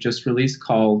buddy just released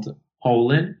called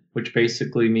Holen, which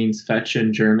basically means fetch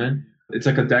in German. It's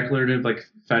like a declarative like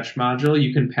fetch module.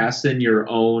 You can pass in your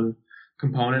own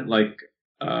component like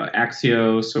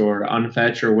Axios or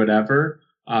Unfetch or whatever.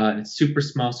 It's super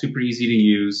small, super easy to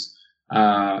use.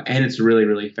 And it's really,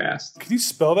 really fast. Can you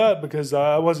spell that? Because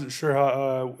I wasn't sure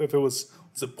how, if it was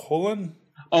it Poland?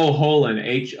 Oh, Holen,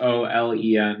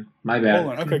 Holen. My bad.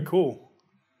 Holen. Okay, cool.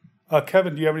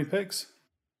 Kevin, do you have any picks?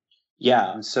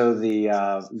 Yeah, so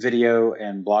the video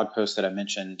and blog post that I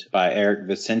mentioned by Eric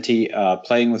Vicente,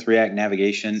 playing with React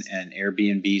Navigation and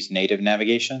Airbnb's native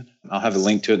navigation. I'll have a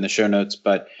link to it in the show notes,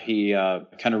 but he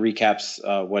kind of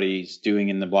recaps what he's doing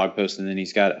in the blog post, and then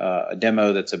he's got a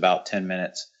demo that's about 10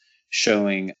 minutes.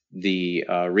 Showing the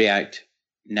React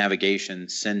navigation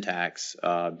syntax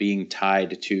being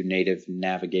tied to native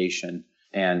navigation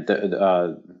and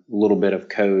the little bit of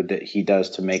code that he does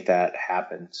to make that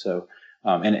happen. So,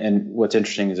 and what's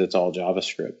interesting is it's all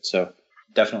JavaScript. So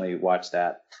definitely watch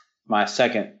that. My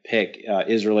second pick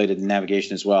is related to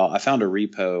navigation as well. I found a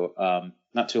repo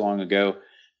not too long ago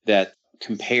that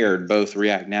compared both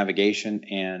React navigation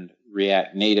and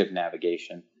React native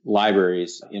navigation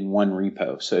libraries in one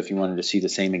repo. So if you wanted to see the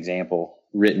same example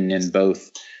written in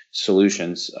both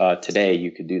solutions today,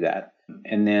 you could do that.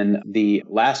 And then the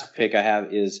last pick I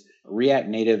have is React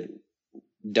Native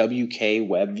WK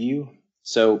Web View.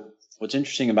 So what's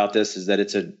interesting about this is that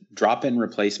it's a drop-in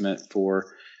replacement for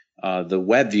the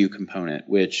Web View component,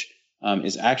 which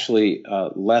is actually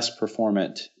less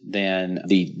performant than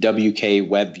the WK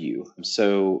Web View.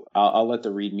 So I'll let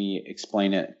the README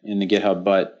explain it in the GitHub.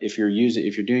 But if you're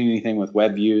doing anything with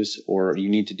web views, or you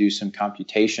need to do some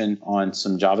computation on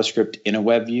some JavaScript in a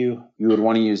web view, you would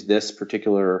want to use this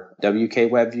particular WK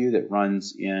Web View that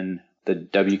runs in the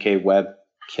WK Web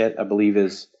Kit, I believe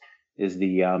is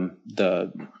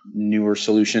the newer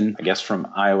solution, I guess, from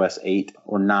iOS 8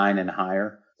 or 9 and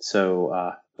higher.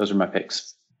 So those are my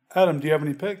picks. Adam, do you have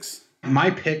any picks? My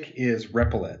pick is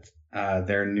Replit,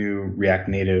 their new React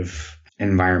Native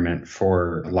environment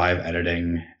for live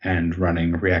editing and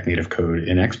running React Native code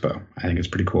in Expo. I think it's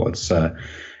pretty cool. It's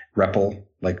REPL,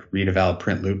 like read eval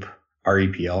print loop,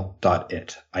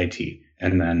 REPL.it,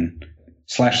 and then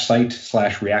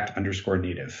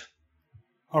 /site/React_native.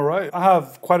 All right. I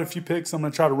have quite a few picks. I'm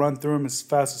going to try to run through them as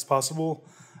fast as possible.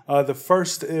 The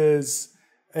first is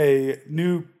a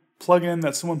new plugin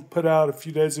that someone put out a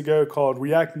few days ago called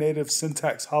React Native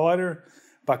Syntax Highlighter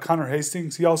by Connor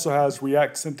Hastings. He also has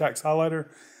React Syntax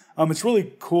Highlighter. It's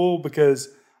really cool because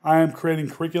I am creating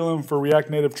curriculum for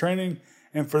React Native training,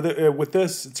 and with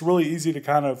this, it's really easy to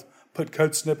kind of put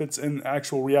code snippets in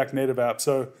actual React Native apps.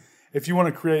 So if you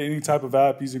want to create any type of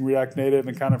app using React Native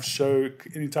and kind of show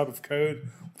any type of code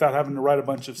without having to write a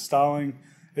bunch of styling,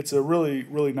 it's a really,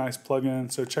 really nice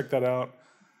plugin. So check that out.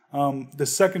 The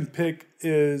second pick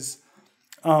is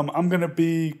I'm going to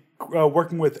be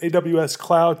working with AWS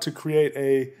Cloud to create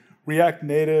a React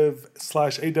Native /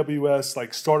 AWS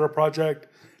like starter project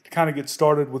to kind of get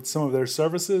started with some of their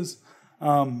services.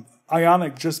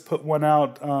 Ionic just put one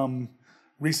out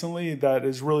recently that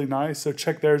is really nice, so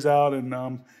check theirs out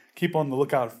and keep on the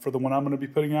lookout for the one I'm going to be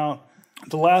putting out.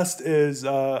 The last is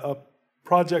a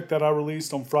project that I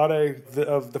released on Friday,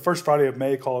 the first Friday of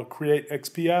May, called Create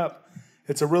XP App.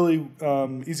 It's a really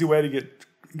easy way to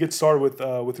get started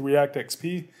with React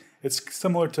XP. It's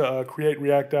similar to Create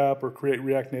React App or Create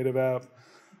React Native App.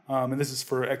 And this is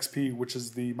for XP, which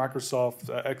is the Microsoft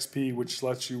XP, which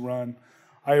lets you run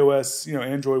iOS,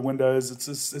 Android, Windows.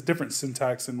 It's a different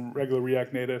syntax than regular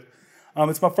React Native.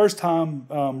 It's my first time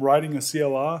writing a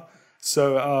CLI,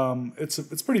 so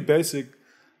it's pretty basic.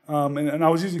 And I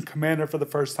was using Commander for the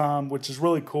first time, which is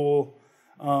really cool.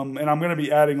 And I'm going to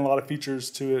be adding a lot of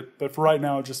features to it. But for right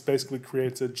now, it just basically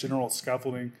creates a general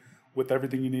scaffolding with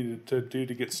everything you need to do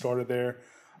to get started there.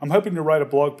 I'm hoping to write a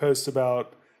blog post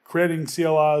about creating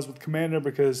CLIs with Commander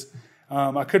because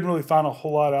I couldn't really find a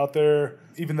whole lot out there,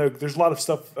 even though there's a lot of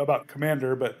stuff about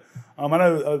Commander. But I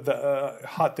know the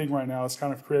hot thing right now is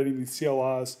kind of creating these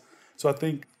CLIs. So I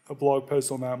think a blog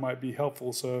post on that might be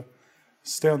helpful. So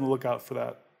stay on the lookout for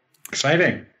that.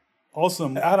 Exciting.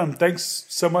 Awesome. Adam, thanks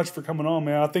so much for coming on,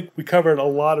 man. I think we covered a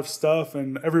lot of stuff,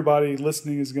 and everybody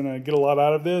listening is going to get a lot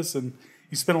out of this. And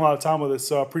you spent a lot of time with us,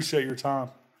 so I appreciate your time.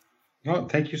 Well,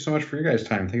 thank you so much for your guys'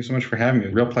 time. Thank you so much for having me.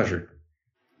 Real pleasure.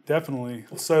 Definitely.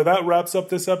 So that wraps up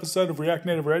this episode of React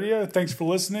Native Radio. Thanks for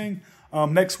listening.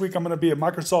 Next week, I'm going to be at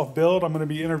Microsoft Build. I'm going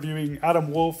to be interviewing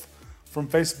Adam Wolf from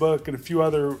Facebook and a few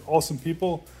other awesome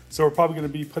people. So we're probably going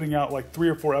to be putting out like 3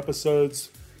 or 4 episodes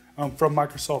from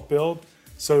Microsoft Build.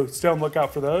 So stay on the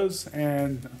lookout for those.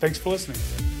 And thanks for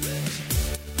listening.